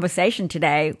this conversation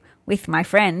today with my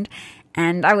friend,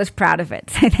 and I was proud of it.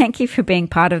 So thank you for being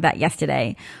part of that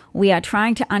yesterday. We are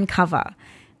trying to uncover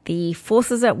the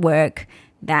forces at work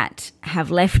that have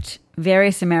left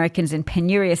various Americans in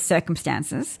penurious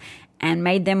circumstances and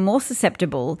made them more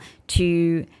susceptible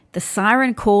to the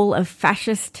siren call of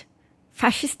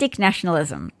fascistic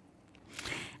nationalism.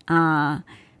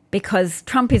 Because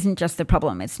Trump isn't just the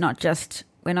problem.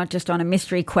 We're not just on a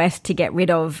mystery quest to get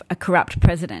rid of a corrupt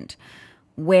president.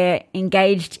 We're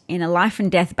engaged in a life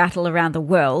and death battle around the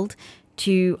world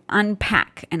to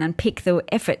unpack and unpick the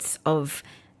efforts of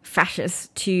fascists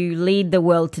to lead the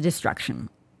world to destruction.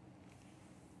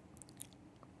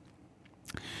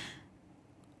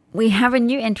 We have a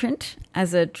new entrant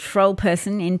as a troll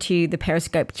person into the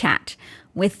Periscope chat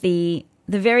with the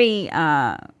very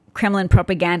Kremlin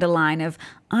propaganda line of,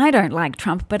 I don't like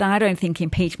Trump, but I don't think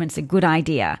impeachment's a good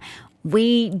idea.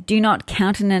 We do not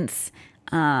countenance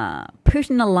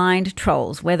Putin-aligned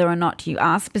trolls, whether or not you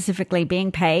are specifically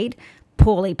being paid,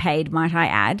 poorly paid, might I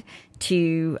add,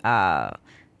 to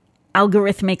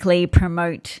algorithmically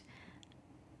promote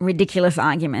ridiculous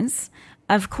arguments.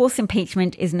 Of course,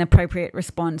 impeachment is an appropriate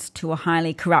response to a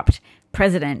highly corrupt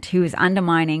president who is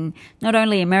undermining not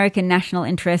only American national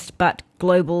interest, but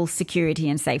global security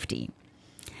and safety.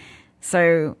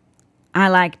 So I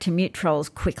like to mute trolls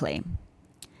quickly.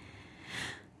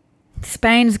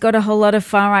 Spain's got a whole lot of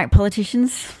far-right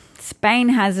politicians. Spain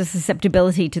has a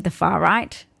susceptibility to the far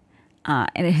right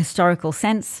in a historical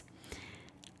sense.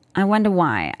 I wonder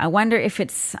why. I wonder if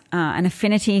it's an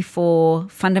affinity for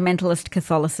fundamentalist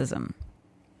Catholicism.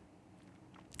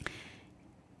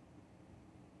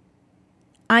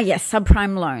 Yes,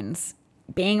 subprime loans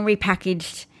being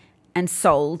repackaged and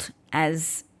sold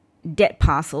as debt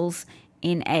parcels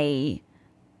in a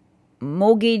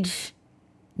mortgage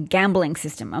gambling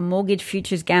system, a mortgage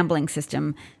futures gambling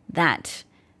system that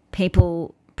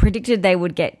people predicted they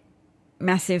would get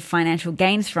massive financial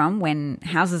gains from when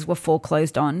houses were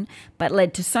foreclosed on, but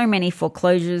led to so many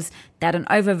foreclosures that an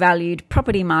overvalued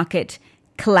property market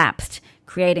collapsed,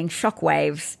 creating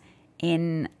shockwaves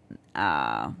in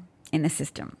the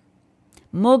system.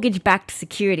 Mortgage-backed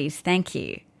securities, thank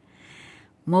you.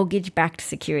 Mortgage-backed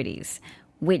securities,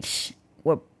 which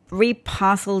were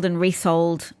reparceled and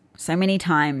resold so many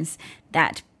times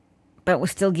but were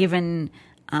still given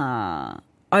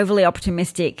overly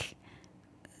optimistic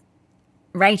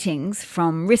ratings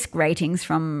from risk ratings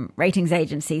from ratings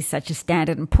agencies such as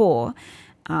Standard & Poor,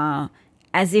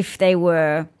 as if they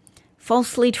were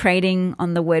falsely trading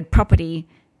on the word property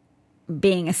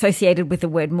being associated with the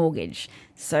word mortgage.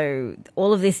 So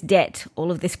all of this debt, all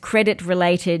of this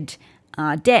credit-related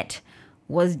debt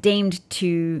was deemed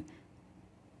to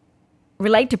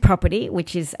relate to property,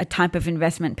 which is a type of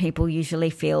investment people usually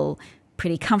feel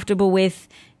pretty comfortable with.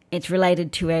 It's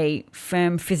related to a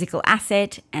firm physical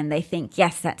asset, and they think,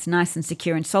 yes, that's nice and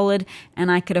secure and solid,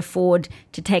 and I could afford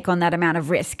to take on that amount of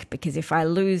risk because if I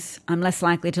lose, I'm less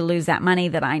likely to lose that money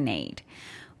that I need.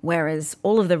 Whereas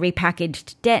all of the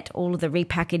repackaged debt, all of the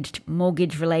repackaged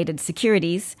mortgage-related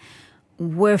securities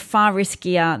were far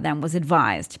riskier than was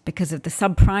advised because of the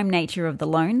subprime nature of the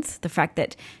loans, the fact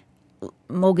that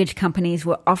mortgage companies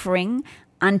were offering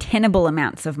untenable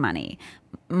amounts of money,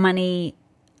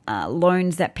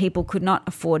 loans that people could not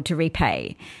afford to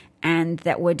repay and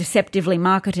that were deceptively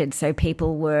marketed, so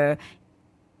people were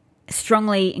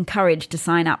strongly encouraged to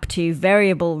sign up to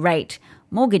variable rate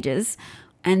mortgages,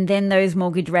 and then those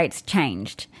mortgage rates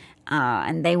changed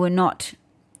and they were not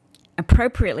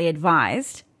appropriately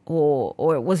advised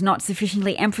or it was not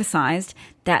sufficiently emphasized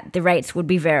that the rates would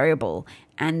be variable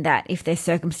and that if their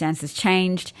circumstances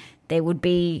changed, there would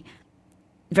be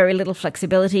very little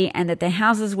flexibility and that their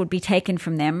houses would be taken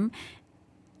from them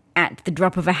at the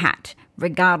drop of a hat,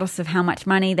 regardless of how much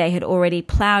money they had already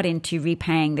plowed into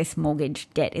repaying this mortgage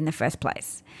debt in the first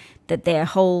place, that their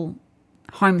whole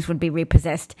homes would be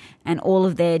repossessed and all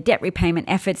of their debt repayment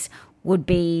efforts would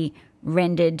be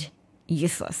rendered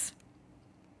useless.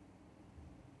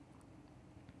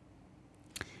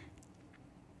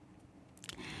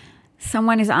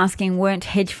 Someone is asking, weren't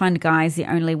hedge fund guys the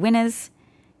only winners?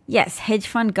 Yes, hedge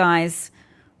fund guys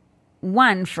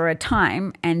won for a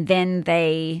time and then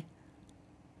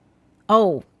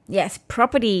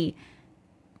property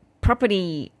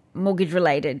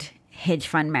mortgage-related hedge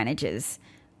fund managers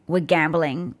were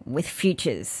gambling with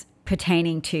futures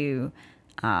pertaining to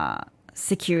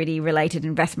security-related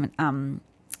investment,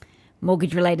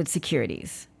 mortgage-related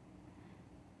securities.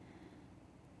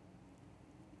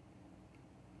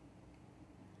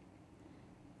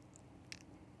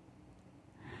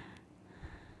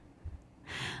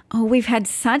 Oh, we've had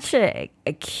such a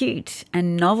cute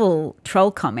and novel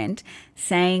troll comment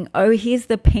saying, oh, here's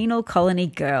the penal colony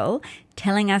girl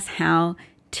telling us how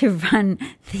to run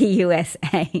the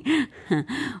USA,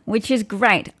 which is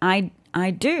great. I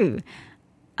do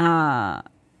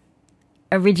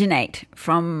originate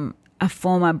from a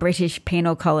former British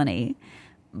penal colony,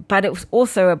 but it was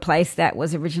also a place that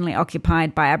was originally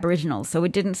occupied by Aboriginals, so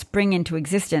it didn't spring into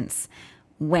existence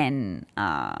when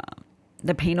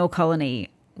the penal colony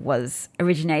was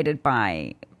originated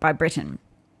by Britain.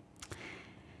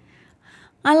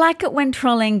 I like it when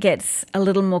trolling gets a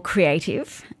little more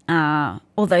creative,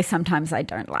 although sometimes I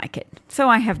don't like it. So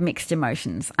I have mixed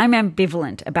emotions. I'm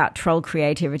ambivalent about troll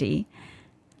creativity.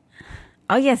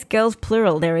 Oh yes, girls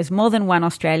plural. There is more than one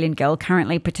Australian girl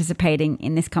currently participating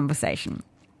in this conversation.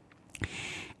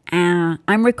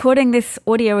 I'm recording this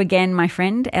audio again, my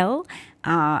friend Elle,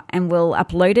 and will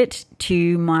upload it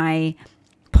to my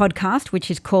podcast,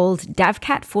 which is called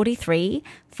DavCat43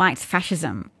 Fights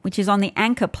Fascism, which is on the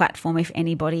Anchor platform if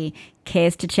anybody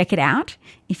cares to check it out.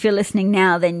 If you're listening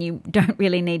now, then you don't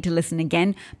really need to listen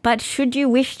again. But should you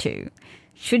wish to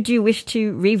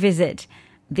revisit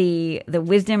the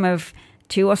wisdom of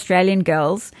two Australian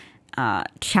girls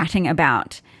chatting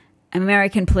about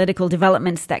American political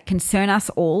developments that concern us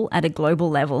all at a global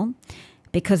level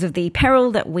because of the peril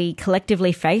that we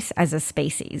collectively face as a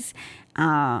species,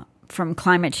 from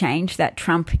climate change that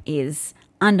Trump is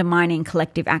undermining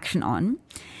collective action on.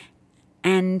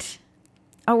 And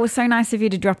it was so nice of you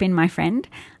to drop in, my friend.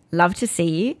 Love to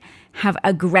see you. Have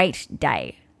a great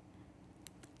day.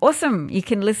 Awesome. You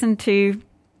can listen to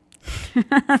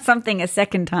something a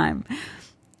second time.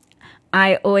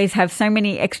 I always have so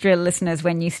many extra listeners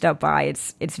when you stop by.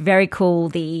 It's very cool,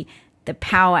 the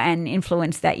power and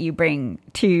influence that you bring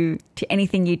to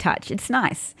anything you touch. It's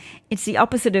nice. It's the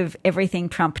opposite of everything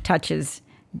Trump touches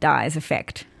dies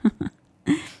effect.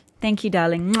 Thank you,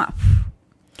 darling.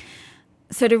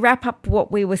 So to wrap up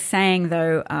what we were saying,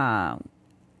 though,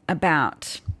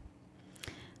 about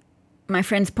my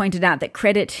friends pointed out that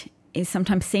credit is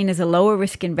sometimes seen as a lower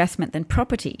risk investment than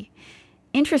property.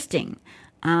 Interesting.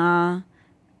 That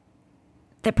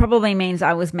probably means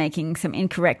I was making some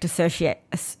incorrect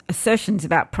assertions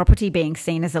about property being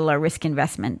seen as a low-risk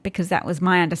investment, because that was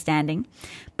my understanding.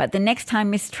 But the next time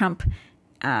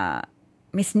the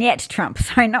next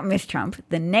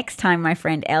time my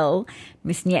friend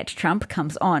Miss Niet Trump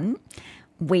comes on,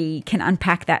 we can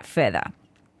unpack that further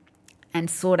and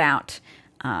sort out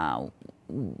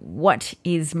what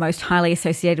is most highly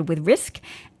associated with risk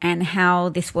and how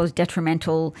this was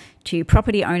detrimental to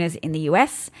property owners in the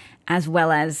US, as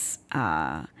well as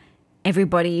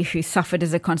everybody who suffered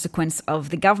as a consequence of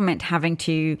the government having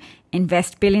to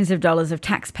invest billions of dollars of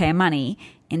taxpayer money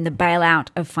in the bailout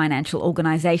of financial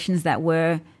organizations that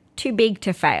were too big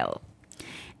to fail,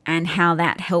 and how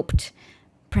that helped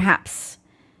perhaps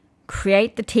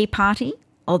create the Tea Party.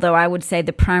 Although I would say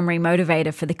the primary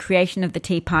motivator for the creation of the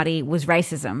Tea Party was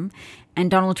racism,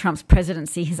 and Donald Trump's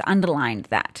presidency has underlined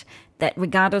that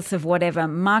regardless of whatever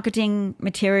marketing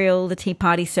material the Tea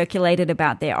Party circulated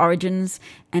about their origins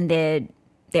and their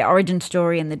origin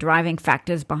story and the driving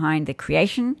factors behind the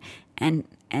creation and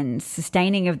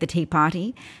sustaining of the Tea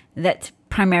Party, that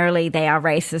primarily they are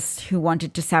racists who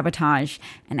wanted to sabotage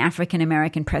an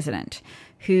African-American president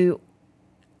who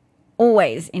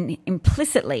always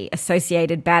implicitly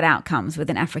associated bad outcomes with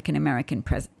an African-American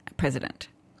president.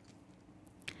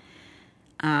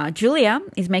 Julia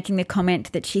is making the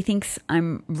comment that she thinks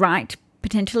I'm right,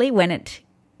 potentially, when it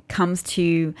comes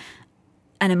to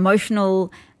an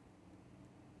emotional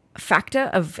factor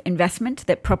of investment,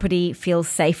 that property feels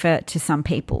safer to some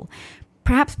people.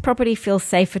 Perhaps property feels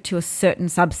safer to a certain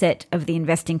subset of the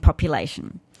investing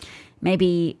population,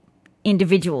 maybe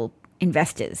individual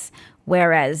investors,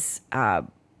 whereas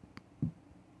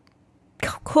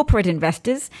corporate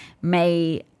investors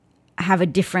may have a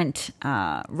different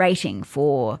rating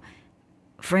for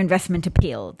investment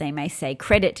appeal. They may say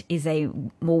credit is a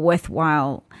more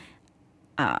worthwhile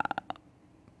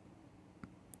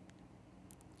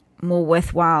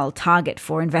target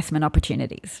for investment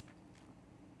opportunities.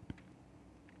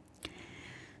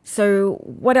 So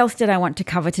what else did I want to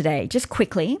cover today? Just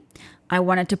quickly, I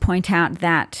wanted to point out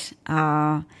that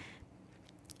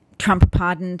Trump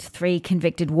pardoned 3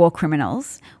 convicted war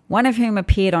criminals, one of whom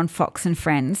appeared on Fox and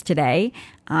Friends today,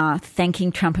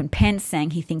 thanking Trump and Pence,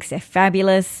 saying he thinks they're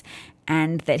fabulous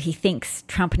and that he thinks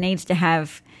Trump needs to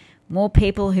have more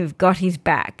people who've got his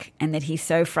back, and that he's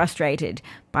so frustrated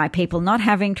by people not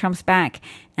having Trump's back,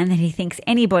 and that he thinks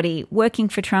anybody working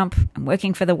for Trump and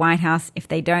working for the White House, if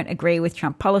they don't agree with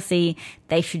Trump policy,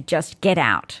 they should just get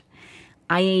out.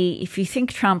 I.e., if you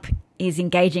think Trump is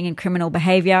engaging in criminal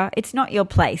behavior, it's not your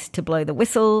place to blow the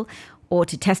whistle or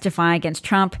to testify against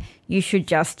Trump. You should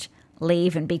just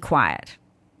leave and be quiet.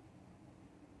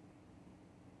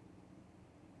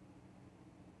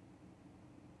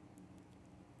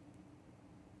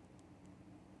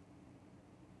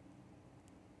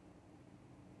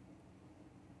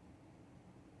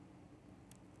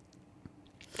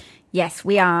 Yes,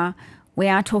 we are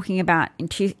talking about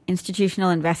institutional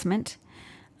investment,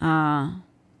 but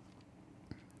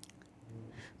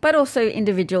also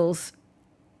individuals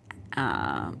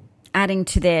adding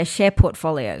to their share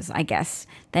portfolios, I guess.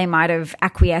 They might have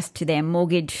acquiesced to their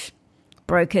mortgage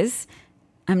brokers.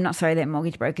 Their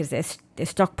mortgage brokers, their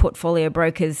stock portfolio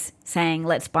brokers saying,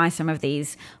 let's buy some of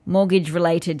these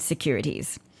mortgage-related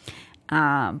securities.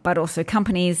 But also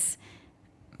companies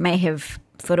may have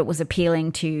thought it was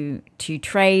appealing to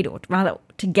trade, or rather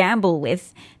to gamble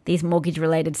with these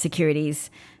mortgage-related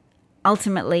securities,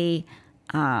 ultimately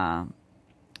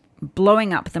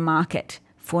blowing up the market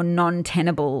for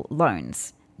non-tenable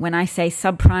loans. When I say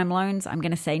subprime loans, I'm going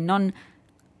to say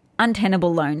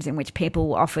untenable loans in which people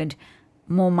were offered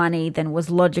more money than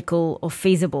was logical or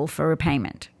feasible for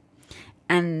repayment.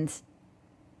 And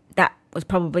that was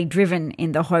probably driven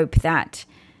in the hope that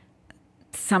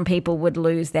some people would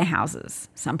lose their houses.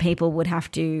 Some people would have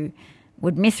to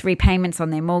would miss repayments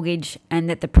on their mortgage, and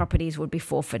that the properties would be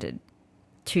forfeited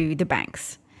to the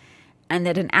banks, and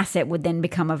that an asset would then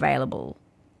become available.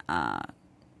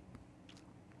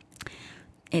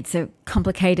 It's a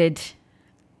complicated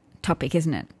topic,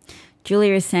 isn't it?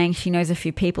 Julia is saying she knows a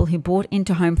few people who bought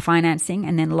into home financing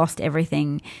and then lost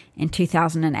everything in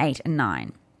 2008 and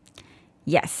 9.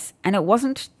 Yes, and it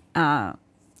wasn't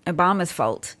Obama's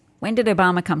fault. When did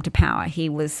Obama come to power? He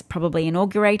was probably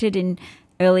inaugurated in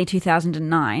early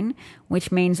 2009,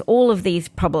 which means all of these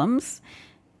problems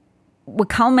were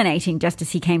culminating just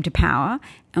as he came to power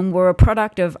and were a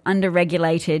product of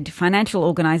under-regulated financial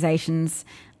organizations,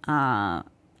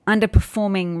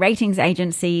 underperforming ratings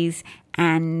agencies,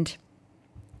 and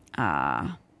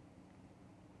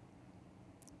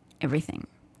everything.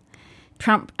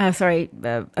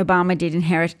 Obama did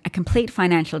inherit a complete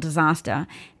financial disaster,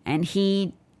 and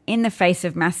he, in the face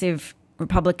of massive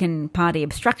Republican Party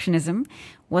obstructionism,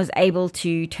 was able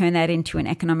to turn that into an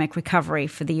economic recovery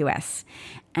for the US.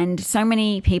 And so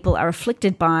many people are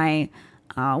afflicted by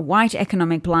white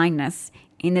economic blindness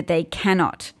in that they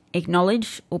cannot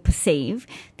acknowledge or perceive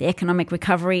the economic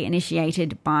recovery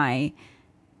initiated by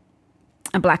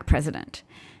a black president.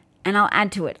 And I'll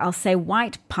add to it, I'll say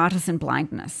white partisan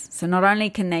blindness. So not only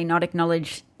can they not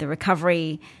acknowledge the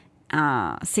recovery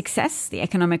success, the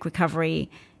economic recovery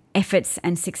efforts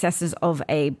and successes of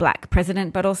a black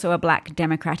president, but also a black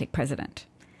Democratic president.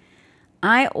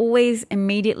 I always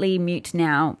immediately mute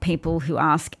now people who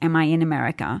ask, am I in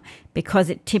America? Because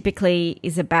it typically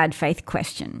is a bad faith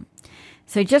question.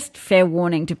 So just fair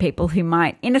warning to people who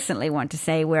might innocently want to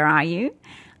say, where are you?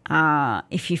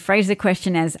 If you phrase the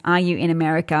question as, are you in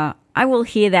America? I will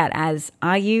hear that as,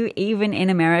 are you even in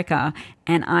America?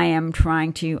 And I am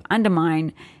trying to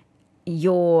undermine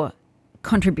your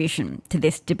contribution to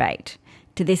this debate,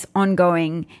 to this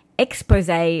ongoing expose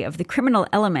of the criminal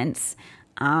elements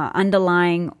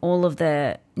underlying all of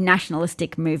the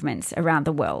nationalistic movements around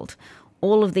the world,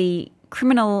 all of the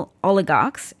criminal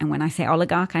oligarchs. And when I say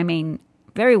oligarch, I mean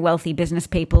very wealthy business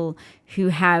people who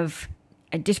have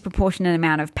a disproportionate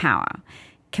amount of power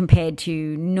compared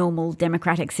to normal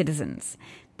democratic citizens.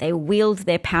 They wield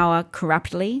their power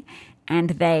corruptly,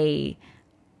 and they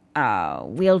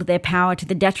wield their power to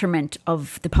the detriment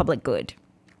of the public good.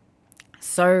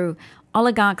 So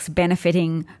oligarchs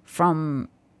benefiting from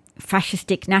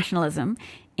fascistic nationalism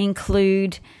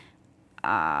include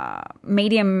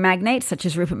media magnates such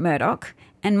as Rupert Murdoch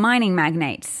and mining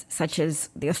magnates such as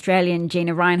the Australian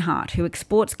Gina Rinehart, who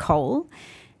exports coal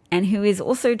and who is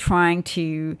also trying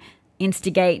to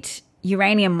instigate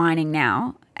uranium mining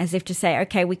now, as if to say,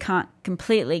 okay, we can't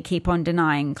completely keep on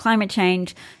denying climate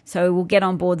change, so we'll get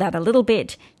on board that a little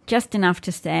bit, just enough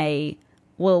to say,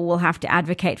 well, we'll have to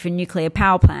advocate for nuclear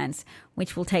power plants,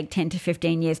 which will take 10 to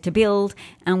 15 years to build,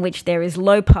 and which there is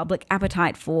low public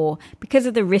appetite for because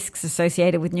of the risks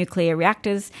associated with nuclear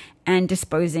reactors and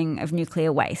disposing of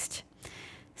nuclear waste.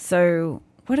 So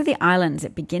what are the islands?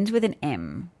 It begins with an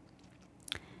M.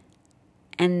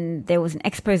 And there was an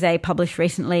expose published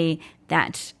recently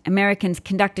that Americans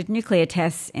conducted nuclear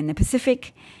tests in the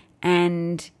Pacific,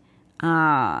 and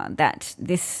that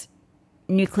this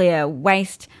nuclear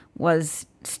waste was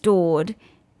stored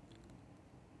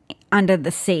under the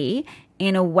sea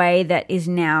in a way that is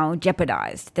now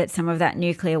jeopardized, that some of that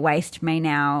nuclear waste may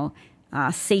now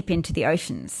seep into the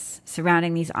oceans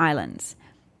surrounding these islands.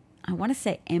 I want to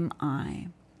say MI.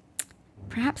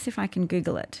 Perhaps if I can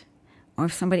Google it, or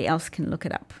if somebody else can look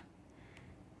it up,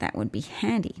 that would be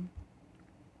handy.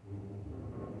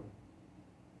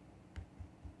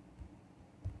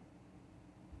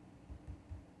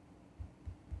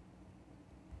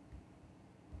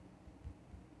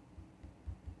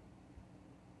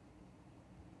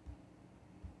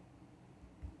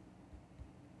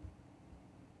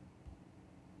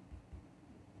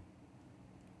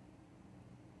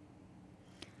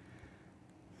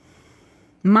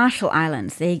 Marshall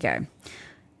Islands, there you go.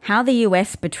 How the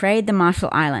US Betrayed the Marshall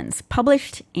Islands,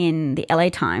 published in the LA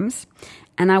Times.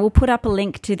 And I will put up a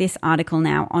link to this article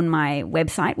now on my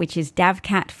website, which is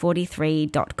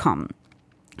davcat43.com,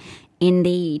 in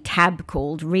the tab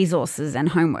called Resources and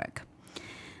Homework.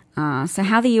 So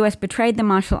how the US betrayed the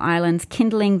Marshall Islands,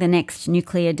 kindling the next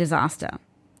nuclear disaster.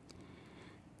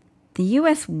 The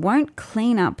US won't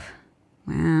clean up...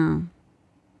 Wow.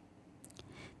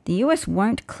 The US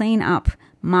won't clean up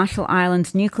Marshall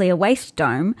Islands' nuclear waste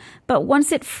dome, but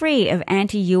wants it free of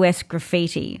anti-US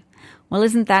graffiti. Well,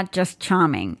 isn't that just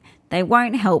charming? They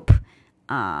won't help.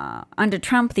 Under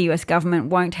Trump, the US government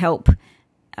won't help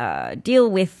deal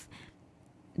with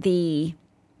the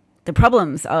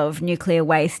problems of nuclear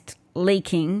waste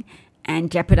leaking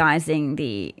and jeopardizing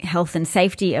the health and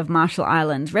safety of Marshall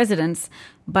Islands residents,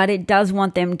 but it does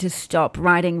want them to stop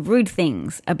writing rude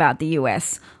things about the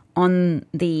US on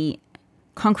the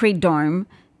concrete dome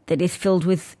that is filled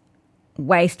with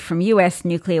waste from US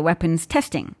nuclear weapons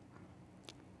testing.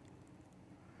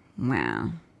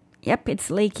 Wow. Yep, it's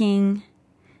leaking,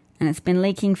 and it's been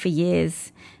leaking for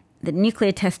years. The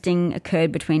nuclear testing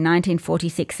occurred between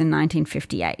 1946 and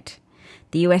 1958.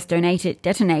 The US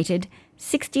detonated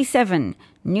 67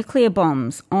 nuclear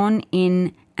bombs on,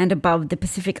 in, and above the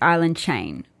Pacific Island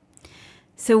chain.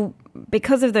 So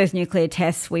because of those nuclear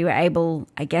tests, we were able,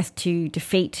 I guess, to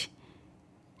defeat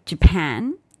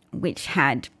Japan, which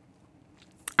had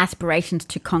aspirations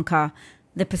to conquer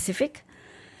the Pacific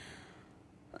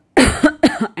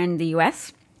and the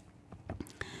US.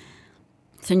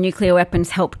 So nuclear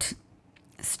weapons helped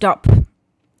stop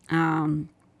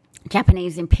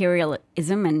Japanese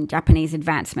imperialism and Japanese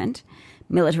advancement,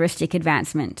 militaristic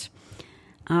advancement.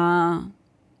 Although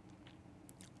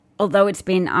it's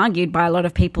been argued by a lot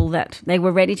of people that they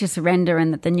were ready to surrender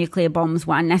and that the nuclear bombs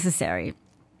were unnecessary,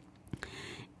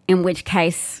 in which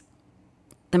case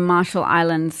the Marshall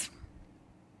Islands,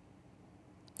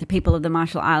 the people of the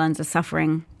Marshall Islands are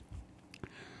suffering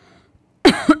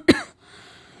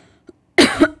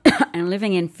and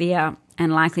living in fear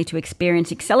and likely to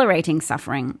experience accelerating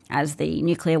suffering as the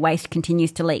nuclear waste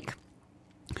continues to leak.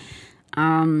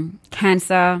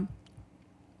 Cancer,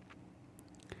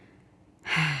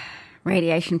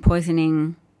 radiation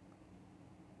poisoning,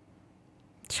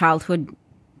 childhood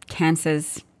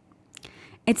cancers.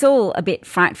 It's all a bit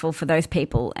frightful for those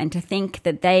people, and to think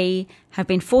that they have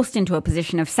been forced into a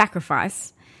position of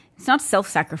sacrifice. It's not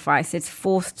self-sacrifice, it's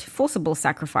forcible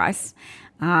sacrifice,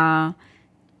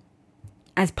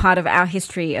 as part of our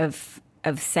history of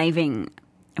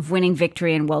winning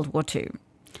victory in World War II.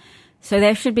 So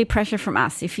there should be pressure from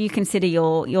us. If you consider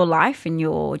your life and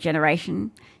your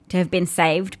generation to have been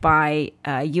saved by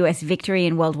US victory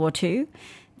in World War II,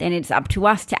 then it's up to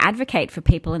us to advocate for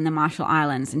people in the Marshall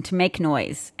Islands and to make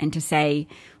noise and to say,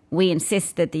 we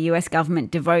insist that the US government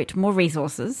devote more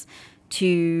resources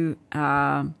to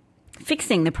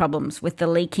fixing the problems with the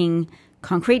leaking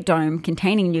concrete dome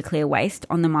containing nuclear waste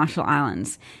on the Marshall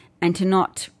Islands, and to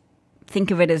not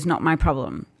think of it as not my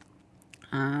problem.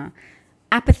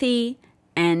 Apathy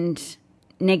and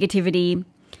negativity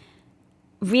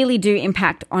really do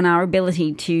impact on our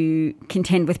ability to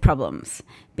contend with problems,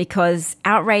 because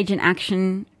outrage and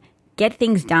action get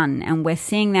things done, and we're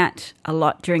seeing that a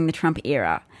lot during the Trump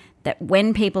era, that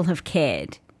when people have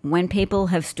cared, when people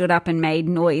have stood up and made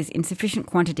noise in sufficient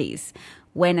quantities,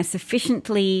 when a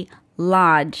sufficiently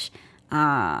large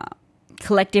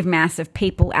collective mass of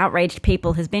people, outraged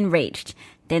people, has been reached,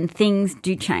 then things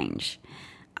do change.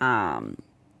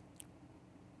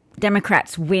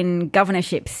 Democrats win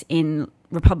governorships in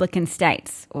Republican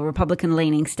states or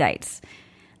Republican-leaning states.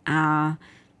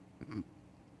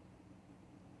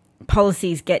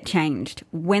 Policies get changed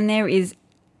when there is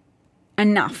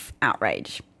enough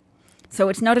outrage. So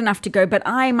it's not enough to go, but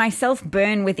I myself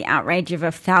burn with the outrage of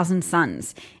 1,000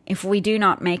 suns. If we do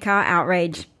not make our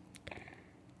outrage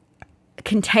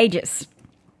contagious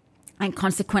and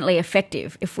consequently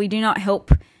effective, if we do not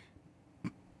help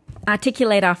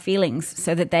articulate our feelings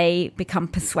so that they become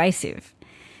persuasive,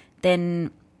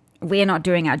 then we are not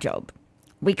doing our job.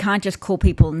 We can't just call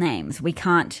people names. We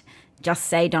can't just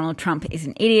say Donald Trump is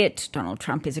an idiot, Donald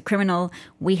Trump is a criminal.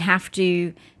 We have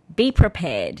to be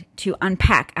prepared to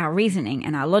unpack our reasoning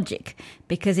and our logic,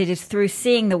 because it is through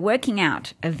seeing the working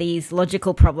out of these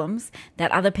logical problems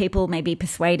that other people may be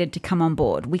persuaded to come on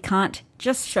board. We can't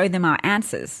just show them our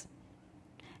answers.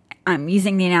 I'm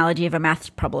using the analogy of a maths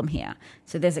problem here.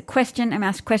 So there's a question, a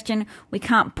maths question. We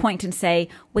can't point and say,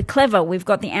 we're clever, we've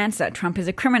got the answer, Trump is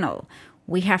a criminal.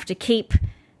 We have to keep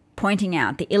pointing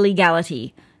out the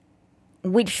illegality,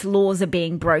 which laws are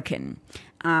being broken,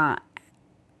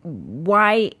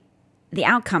 why the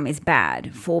outcome is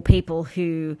bad for people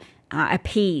who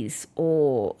appease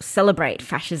or celebrate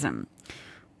fascism,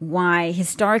 why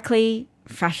historically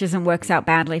fascism works out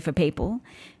badly for people,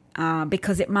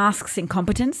 because it masks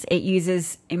incompetence. It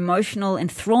uses emotional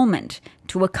enthrallment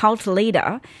to a cult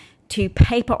leader to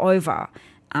paper over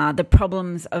the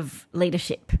problems of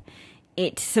leadership.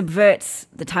 It subverts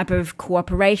the type of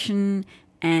cooperation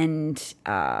and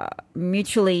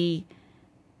mutually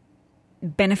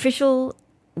beneficial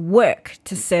work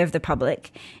to serve the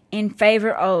public in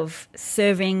favor of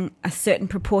serving a certain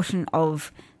proportion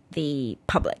of the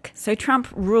public. So Trump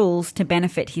rules to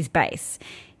benefit his base.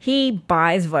 He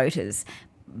buys voters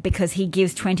because he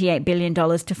gives $28 billion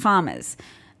to farmers,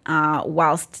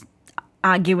 whilst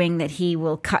arguing that he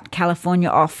will cut California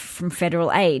off from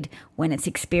federal aid when it's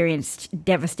experienced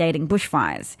devastating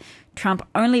bushfires. Trump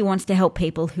only wants to help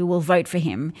people who will vote for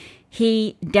him.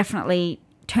 He definitely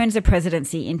turns the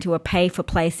presidency into a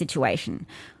pay-for-play situation,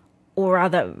 or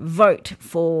rather vote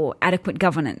for adequate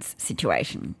governance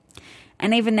situation.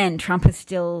 And even then, Trump has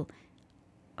still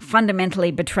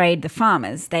fundamentally betrayed the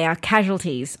farmers. They are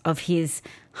casualties of his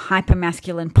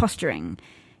hypermasculine posturing,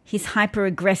 his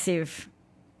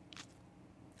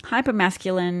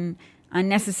hypermasculine,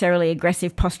 unnecessarily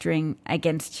aggressive posturing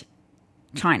against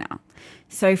China.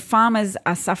 So farmers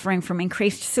are suffering from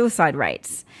increased suicide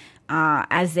rates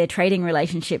as their trading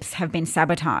relationships have been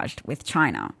sabotaged with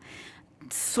China.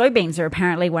 Soybeans are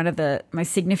apparently one of the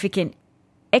most significant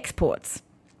exports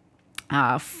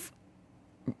for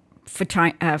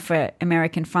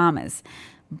American farmers,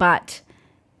 but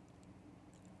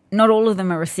not all of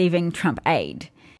them are receiving Trump aid.